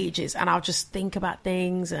 me too. ages, and I'll just think about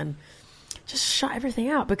things and just shut everything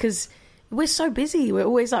out because we're so busy. We're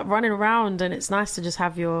always like running around and it's nice to just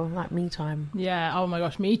have your like me time. Yeah. Oh my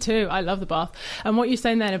gosh, me too. I love the bath. And what you're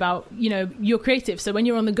saying then about, you know, you're creative. So when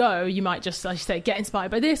you're on the go, you might just, like you say, get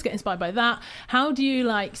inspired by this, get inspired by that. How do you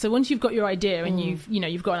like, so once you've got your idea and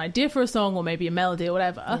you've got an idea for a song or maybe a melody or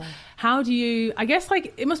whatever, how do you, I guess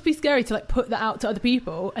like it must be scary to like put that out to other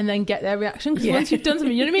people and then get their reaction. Because once you've done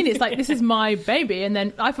something, you know what I mean? It's like, this is my baby. And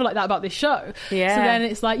then I feel like that about this show. Yeah. So then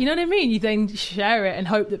it's like, you know what I mean? You then share it and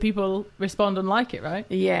hope that people respond and like it, right?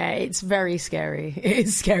 Yeah, it's very scary.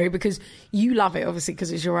 It's scary because you love it, obviously,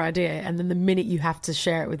 because it's your idea. And then the minute you have to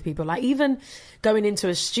share it with people, like even going into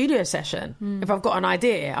a studio session, if I've got an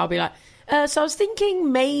idea, I'll be like, so I was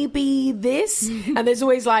thinking maybe this. And there's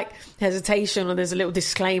always like hesitation or there's a little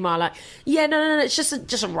disclaimer like, yeah, no, it's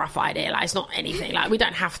just a rough idea. Like it's not anything. Like we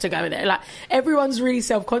don't have to go there. Like everyone's really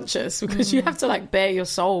self-conscious because you have to like bare your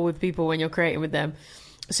soul with people when you're creating with them.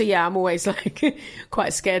 So yeah, I'm always like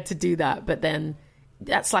quite scared to do that. But then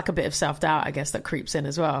that's like a bit of self-doubt, I guess, that creeps in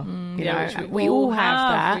as well. You know, which we all have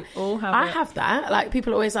that. We all have I it. have that. Like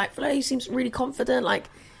people are always like, Flo, you seem really confident. Like,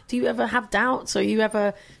 do you ever have doubts? Or you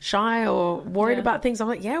ever shy or worried about things? I'm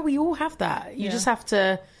like, yeah, we all have that. You just have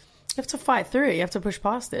to fight through it. You have to push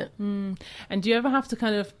past it. And do you ever have to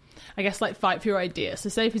kind of, I guess, like fight for your idea? So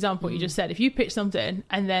say, for example, what you just said, if you pitch something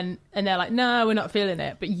and they're like, no, we're not feeling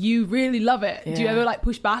it, but you really love it. Do you Yeah. ever like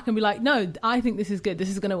push back and be like, no, I think this is good. This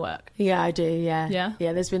is going to work. Yeah, I do. Yeah. Yeah?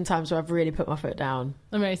 Yeah. There's been times where I've really put my foot down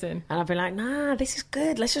Amazing. and I've been like, nah, this is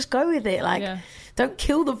good. Let's just go with it. Like, Yeah. don't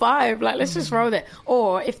kill the vibe. Like, let's just roll with it.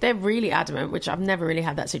 Or if they're really adamant, which I've never really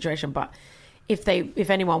had that situation, but if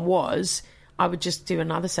anyone was, I would just do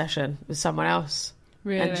another session with someone else.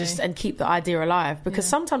 Really? And keep the idea alive, because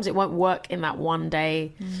sometimes it won't work in that one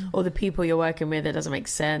day, or the people you're working with, it doesn't make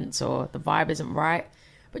sense, or the vibe isn't right.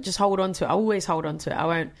 But just hold on to it. I always hold on to it. I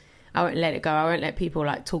won't let it go. I won't let people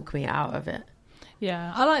like talk me out of it.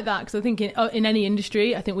 Yeah, I like that because I think in any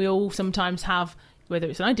industry, I think we all sometimes have, whether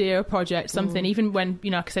it's an idea, a project, something, even when, you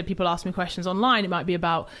know, like I said, people ask me questions online, it might be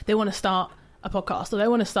about they want to start a podcast or they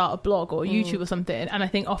want to start a blog or YouTube or something, and I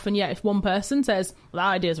think often, if one person says, well,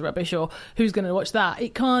 that idea's rubbish, or who's going to watch that,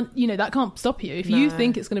 it can't, that can't stop you. If you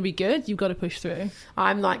think it's going to be good, you've got to push through.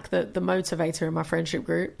 I'm like the motivator in my friendship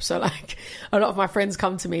group. So like a lot of my friends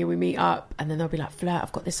come to me, we meet up, and then they'll be like, Fleur,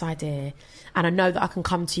 I've got this idea, and I know that I can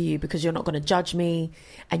come to you because you're not going to judge me,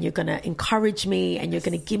 and you're going to encourage me, and you're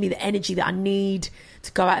going to give me the energy that I need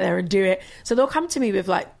to go out there and do it. So they'll come to me with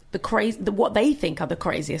like what they think are the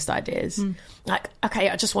craziest ideas. Like, okay,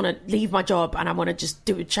 I just want to leave my job and I want to just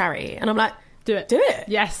do a charity. And I'm like, do it.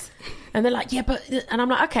 Yes. And they're like, yeah, but, and I'm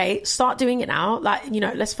like, okay, start doing it now. Like,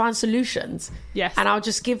 let's find solutions. Yes. And I'll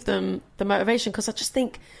just give them the motivation, because I just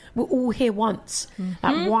think we're all here once.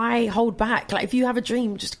 Like, why hold back? Like, if you have a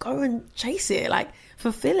dream, just go and chase it, like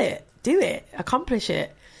fulfill it, do it, accomplish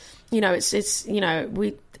it. It's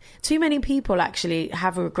too many people actually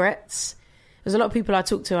have regrets. There's a lot of people I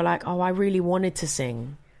talk to are like, oh, I really wanted to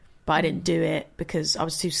sing, but I didn't do it because I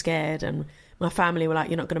was too scared. And my family were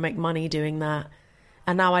like, you're not going to make money doing that.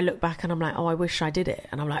 And now I look back and I'm like, oh, I wish I did it.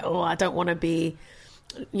 And I'm like, oh, I don't want to be,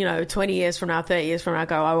 20 years from now, 30 years from now,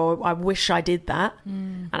 go, oh, I wish I did that.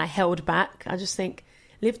 And I held back. I just think,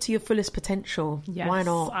 live to your fullest potential. Yes, why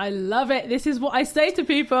not? I love it. This is what I say to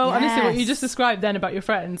people. Yes. Honestly, what you just described then about your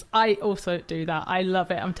friends, I also do that. I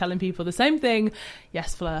love it. I'm telling people the same thing.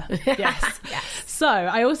 Yes, Fleur. Yes. Yes. So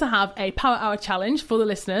I also have a Power Hour challenge for the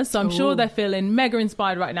listeners. So I'm sure they're feeling mega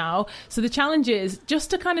inspired right now. So the challenge is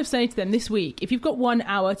just to kind of say to them this week, if you've got 1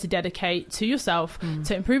 hour to dedicate to yourself,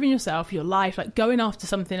 to improving yourself, your life, like going after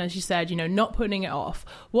something, as you said, not putting it off,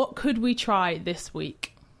 what could we try this week?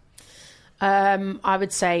 I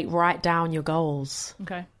would say write down your goals.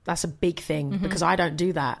 Okay. That's a big thing, because I don't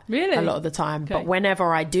do that really a lot of the time. Okay. But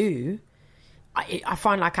whenever I do, I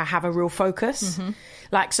find like I have a real focus.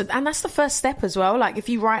 Like, so, and that's the first step as well. Like, if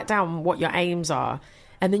you write down what your aims are,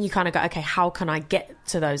 and then you kind of go, okay, how can I get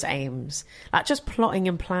to those aims? Like, just plotting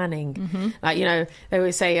and planning. Like, they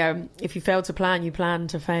always say, if you fail to plan, you plan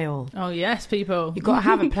to fail. Oh, yes, people. You've got to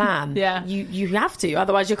have a plan. Yeah. You have to.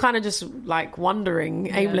 Otherwise, you're kind of just like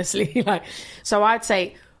wandering aimlessly. So I'd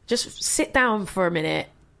say just sit down for a minute,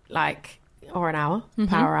 or an hour,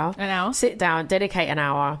 power hour. An hour. Sit down, dedicate an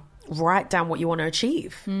hour. Write down what you want to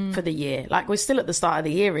achieve for the year. Like, we're still at the start of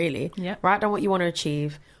the year, really. Yep. Write down what you want to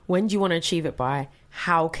achieve. When do you want to achieve it by?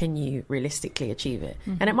 How can you realistically achieve it?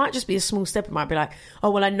 And it might just be a small step. It might be like, oh,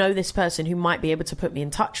 well, I know this person who might be able to put me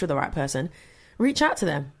in touch with the right person. Reach out to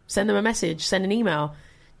them. Send them a message. Send an email.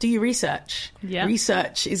 Do your research. Yeah.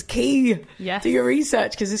 Research is key. Yes. Do your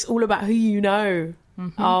research, because it's all about who you know.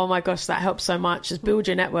 Oh my gosh, that helps so much. Just build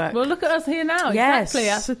your network. Well, look at us here now. Yes. Exactly.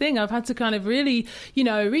 That's the thing. I've had to kind of really,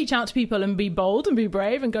 reach out to people and be bold and be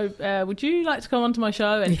brave and go, would you like to come onto my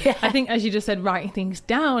show? And I think, as you just said, writing things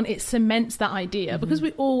down, it cements that idea, because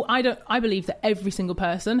I believe that every single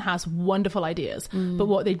person has wonderful ideas, but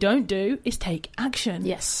what they don't do is take action.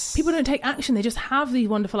 Yes. People don't take action. They just have these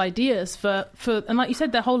wonderful ideas for and like you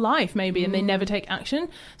said, their whole life maybe, and they never take action.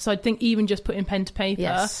 So I think even just putting pen to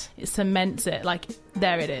paper, it cements it. Like,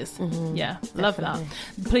 there it is. Yeah, definitely. Love that.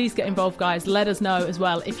 Please get involved, guys. Let us know as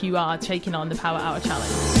well if you are taking on the Power Hour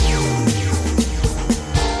Challenge.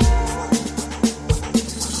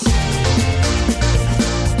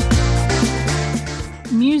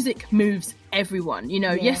 Music moves everyone.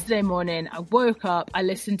 Yesterday morning I woke up, I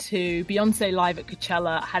listened to Beyonce live at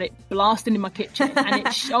Coachella, had it blasting in my kitchen, and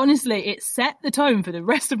it honestly, it set the tone for the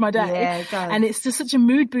rest of my day. Yeah, it does. And it's just such a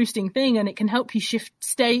mood boosting thing, and it can help you shift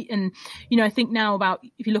state. And I think now, about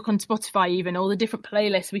if you look on Spotify, even all the different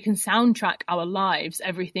playlists, we can soundtrack our lives,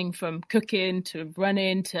 everything from cooking to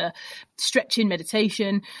running to stretching,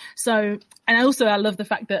 meditation. So, and I love the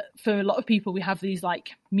fact that for a lot of people we have these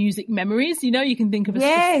like music memories. You can think of a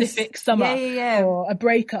specific summer or a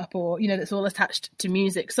breakup, or that's all attached to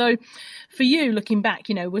music. So for you, looking back,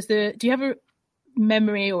 do you have a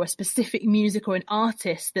memory or a specific music or an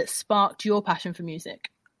artist that sparked your passion for music?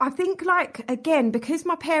 I think, again, because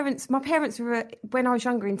my parents were, when I was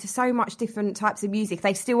younger, into so much different types of music.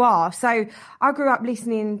 They still are. So I grew up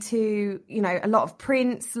listening to, a lot of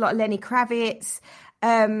Prince, a lot of Lenny Kravitz,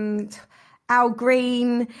 Al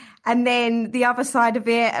Green, and then the other side of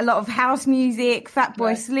it, a lot of house music,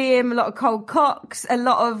 Fatboy Slim, a lot of Cole Cox, a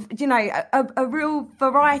lot of, a real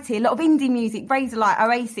variety, a lot of indie music, Razorlight,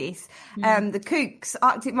 Oasis, the Kooks,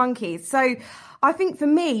 Arctic Monkeys. So I think for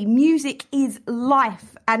me, music is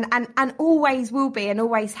life and always will be and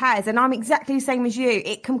always has. And I'm exactly the same as you.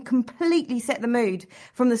 It can completely set the mood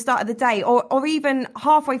from the start of the day or even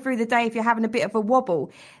halfway through the day if you're having a bit of a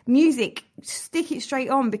wobble. Music, stick it straight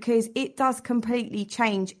on because it does completely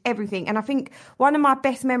change everything. And I think one of my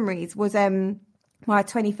best memories was my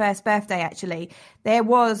 21st birthday, actually, there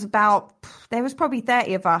was probably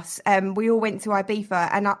 30 of us. We all went to Ibiza,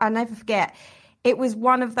 and I never forget. It was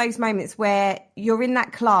one of those moments where you're in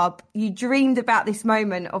that club, you dreamed about this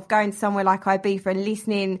moment of going somewhere like Ibiza and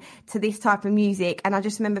listening to this type of music. And I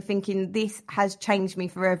just remember thinking, this has changed me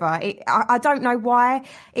forever. I don't know why.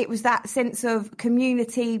 It was that sense of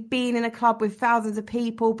community, being in a club with thousands of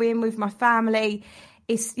people, being with my family.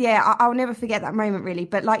 I'll never forget that moment, really.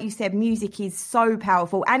 But like you said, music is so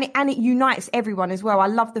powerful, and it unites everyone as well. I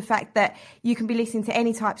love the fact that you can be listening to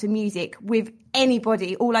any types of music with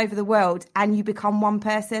anybody all over the world, and you become one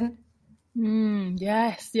person.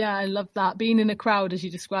 Yes, yeah, I love that. Being in a crowd, as you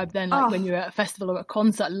described then, like when you're at a festival or a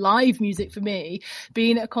concert, live music for me,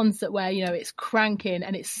 being at a concert where, you know, it's cranking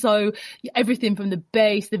and it's so, everything from the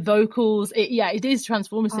bass, the vocals, it is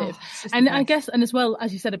transformative. And I guess, and as well,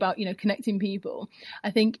 as you said about, you know, connecting people,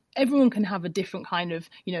 I think everyone can have a different kind of,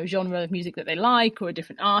 you know, genre of music that they like, or a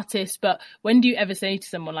different artist. But when do you ever say to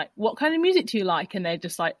someone, like, what kind of music do you like? And they're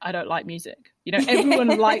just like, I don't like music. You know,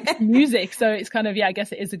 everyone likes music. So it's kind of, I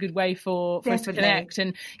guess it is a good way for us to connect.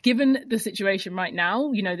 And given the situation right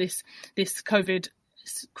now, you know, this COVID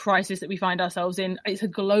crisis that we find ourselves in, it's a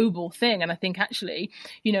global thing. And I think actually,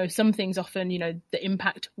 you know, some things often, you know, that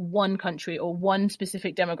impact one country or one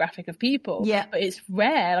specific demographic of people. Yeah. But it's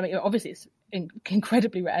rare. I mean, obviously it's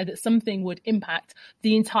incredibly rare that something would impact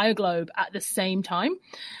the entire globe at the same time.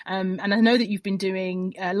 And I know that you've been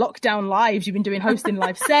doing lockdown lives, you've been hosting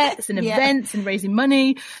live sets and events and raising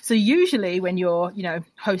money. So usually when you're, you know,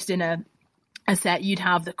 hosting a set, you'd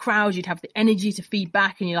have the crowd, you'd have the energy to feed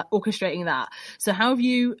back, and you're like orchestrating that. So how have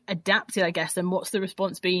you adapted, I guess, and what's the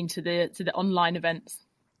response been to the online events?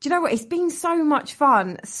 Do you know what? It's been so much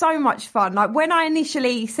fun. Like when I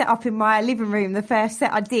initially set up in my living room, the first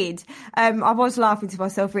set I did, I was laughing to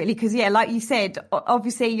myself really, because like you said,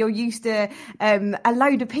 obviously you're used to a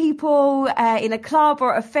load of people in a club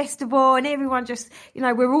or at a festival, and everyone just, you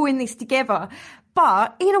know, we're all in this together.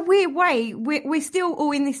 But in a weird way, we're still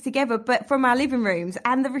all in this together, but from our living rooms.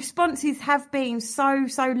 And the responses have been so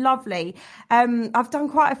lovely. I've done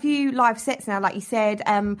quite a few live sets now, like you said.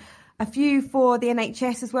 A few for the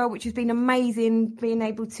NHS as well, which has been amazing, being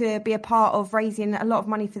able to be a part of raising a lot of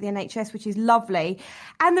money for the NHS, which is lovely.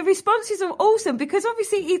 And the responses are awesome, because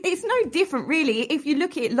obviously it's no different really. If you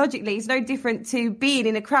look at it logically, it's no different to being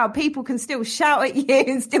in a crowd. People can still shout at you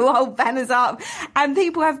and still hold banners up. And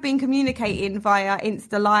people have been communicating via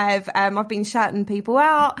Insta Live. I've been shouting people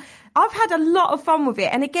out. I've had a lot of fun with it.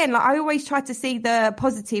 And again, like I always try to see the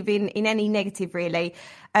positive in any negative, really.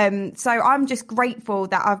 So I'm just grateful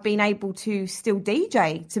that I've been able to still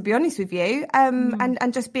DJ, to be honest with you,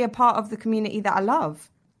 and just be a part of the community that I love.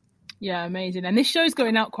 Yeah, amazing. And this show's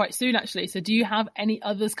going out quite soon, actually. So do you have any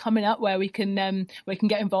others coming up where we can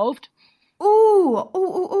get involved?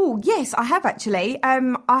 Oh, yes, I have actually.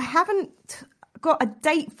 I haven't got a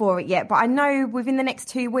date for it yet, but I know within the next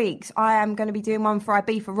 2 weeks I am going to be doing one for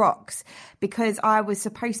Ibiza Rocks, because I was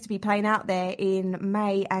supposed to be playing out there in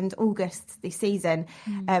May and August this season.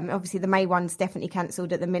 Obviously the May one's definitely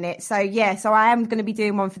cancelled at the minute, so I am going to be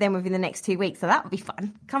doing one for them within the next 2 weeks, so that would be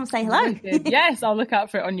fun. Come say hello. Yes, I'll look out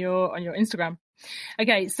for it on your Instagram.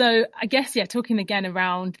 Okay, so I guess, talking again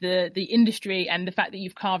around the industry and the fact that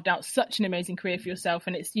you've carved out such an amazing career for yourself,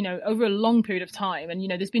 and it's, you know, over a long period of time, and, you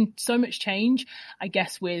know, there's been so much change, I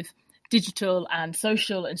guess, with digital and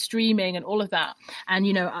social and streaming and all of that. And,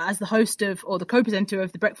 you know, as the host of, or the co-presenter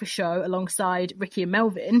of The Breakfast Show alongside Ricky and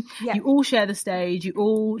Melvin, you all share the stage, you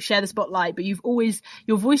all share the spotlight, but your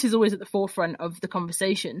voice is always at the forefront of the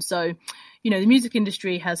conversation. So, you know, the music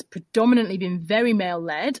industry has predominantly been very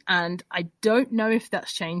male-led, and I don't know if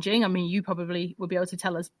that's changing. I mean, you probably will be able to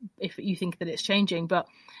tell us if you think that it's changing, but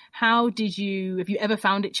have you ever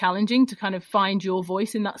found it challenging to kind of find your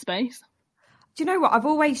voice in that space? Do you know what? I've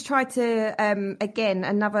always tried to, again,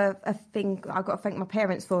 another thing I've got to thank my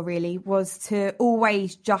parents for really was to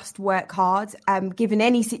always just work hard, given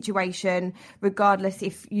any situation, regardless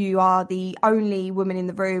if you are the only woman in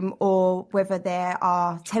the room or whether there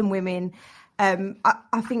are 10 women.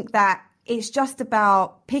 I think that it's just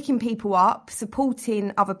about picking people up,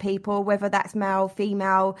 supporting other people, whether that's male,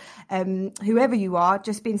 female, whoever you are,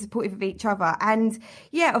 just being supportive of each other. And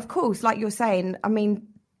yeah, of course, like you're saying, I mean,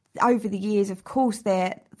 over the years, of course,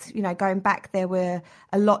 going back, there were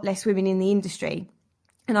a lot less women in the industry.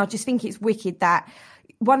 And I just think it's wicked that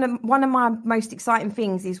one of my most exciting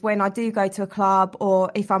things is when I do go to a club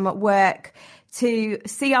or if I'm at work, to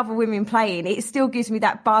see other women playing, it still gives me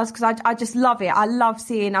that buzz because I just love it. I love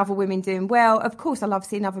seeing other women doing well. Of course, I love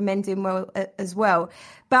seeing other men doing well as well.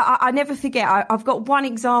 But I never forget, I've got one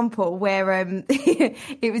example where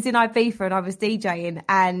it was in Ibiza and I was DJing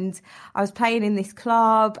and I was playing in this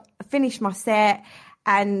club, I finished my set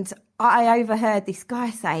and I overheard this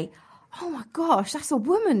guy say, "Oh my gosh, that's a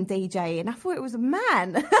woman DJing. I thought it was a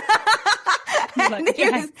man." And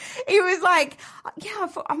he was like, yeah,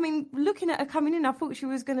 looking at her coming in, I thought she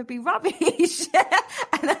was going to be rubbish.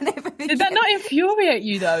 And I never Did that not infuriate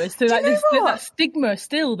you, though, as to like that stigma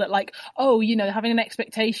still that like, oh, you know, having an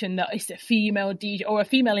expectation that it's a female DJ or a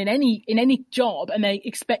female in any job and they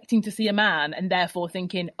expecting to see a man and therefore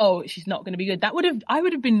thinking, oh, she's not going to be good. I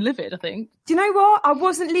would have been livid, I think. Do you know what? I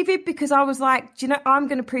wasn't livid because I was like, do you know, I'm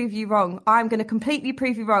going to prove you wrong. I'm going to completely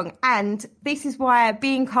prove you wrong. And this is why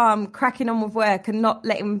being calm, cracking on with work and not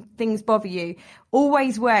letting things bother you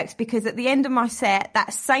always works, because at the end of my set,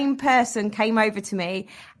 that same person came over to me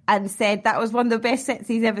and said that was one of the best sets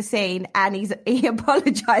he's ever seen, and he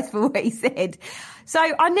apologized for what he said. So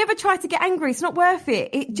I never try to get angry. It's not worth it.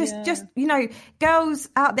 It just you know, girls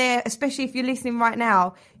out there, especially if you're listening right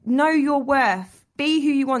now, know your worth. Be who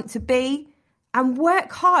you want to be and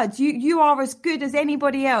work hard. You are as good as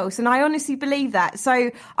anybody else, and I honestly believe that.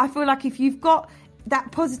 So I feel like if you've got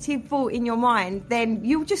that positive thought in your mind, then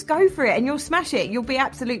you'll just go for it and you'll smash it. You'll be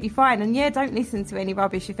absolutely fine. And yeah, don't listen to any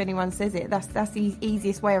rubbish if anyone says it. That's the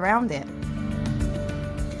easiest way around it.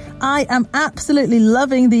 I am absolutely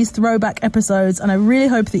loving these throwback episodes and I really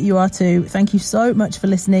hope that you are too. Thank you so much for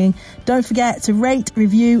listening. Don't forget to rate,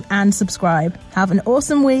 review and subscribe. Have an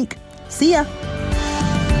awesome week. See ya.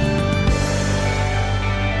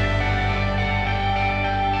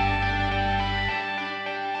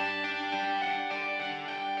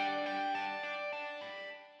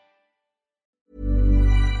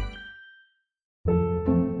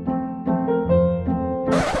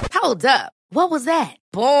 Hold up. What was that?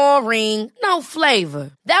 Boring. No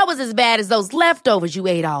flavor. That was as bad as those leftovers you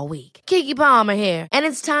ate all week. Keke Palmer here. And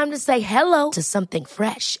it's time to say hello to something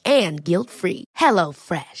fresh and guilt-free. Hello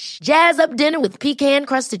Fresh. Jazz up dinner with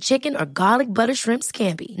pecan-crusted chicken or garlic butter shrimp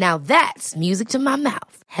scampi. Now that's music to my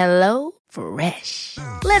mouth. Hello Fresh.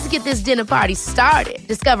 Let's get this dinner party started.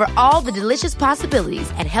 Discover all the delicious possibilities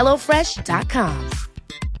at HelloFresh.com.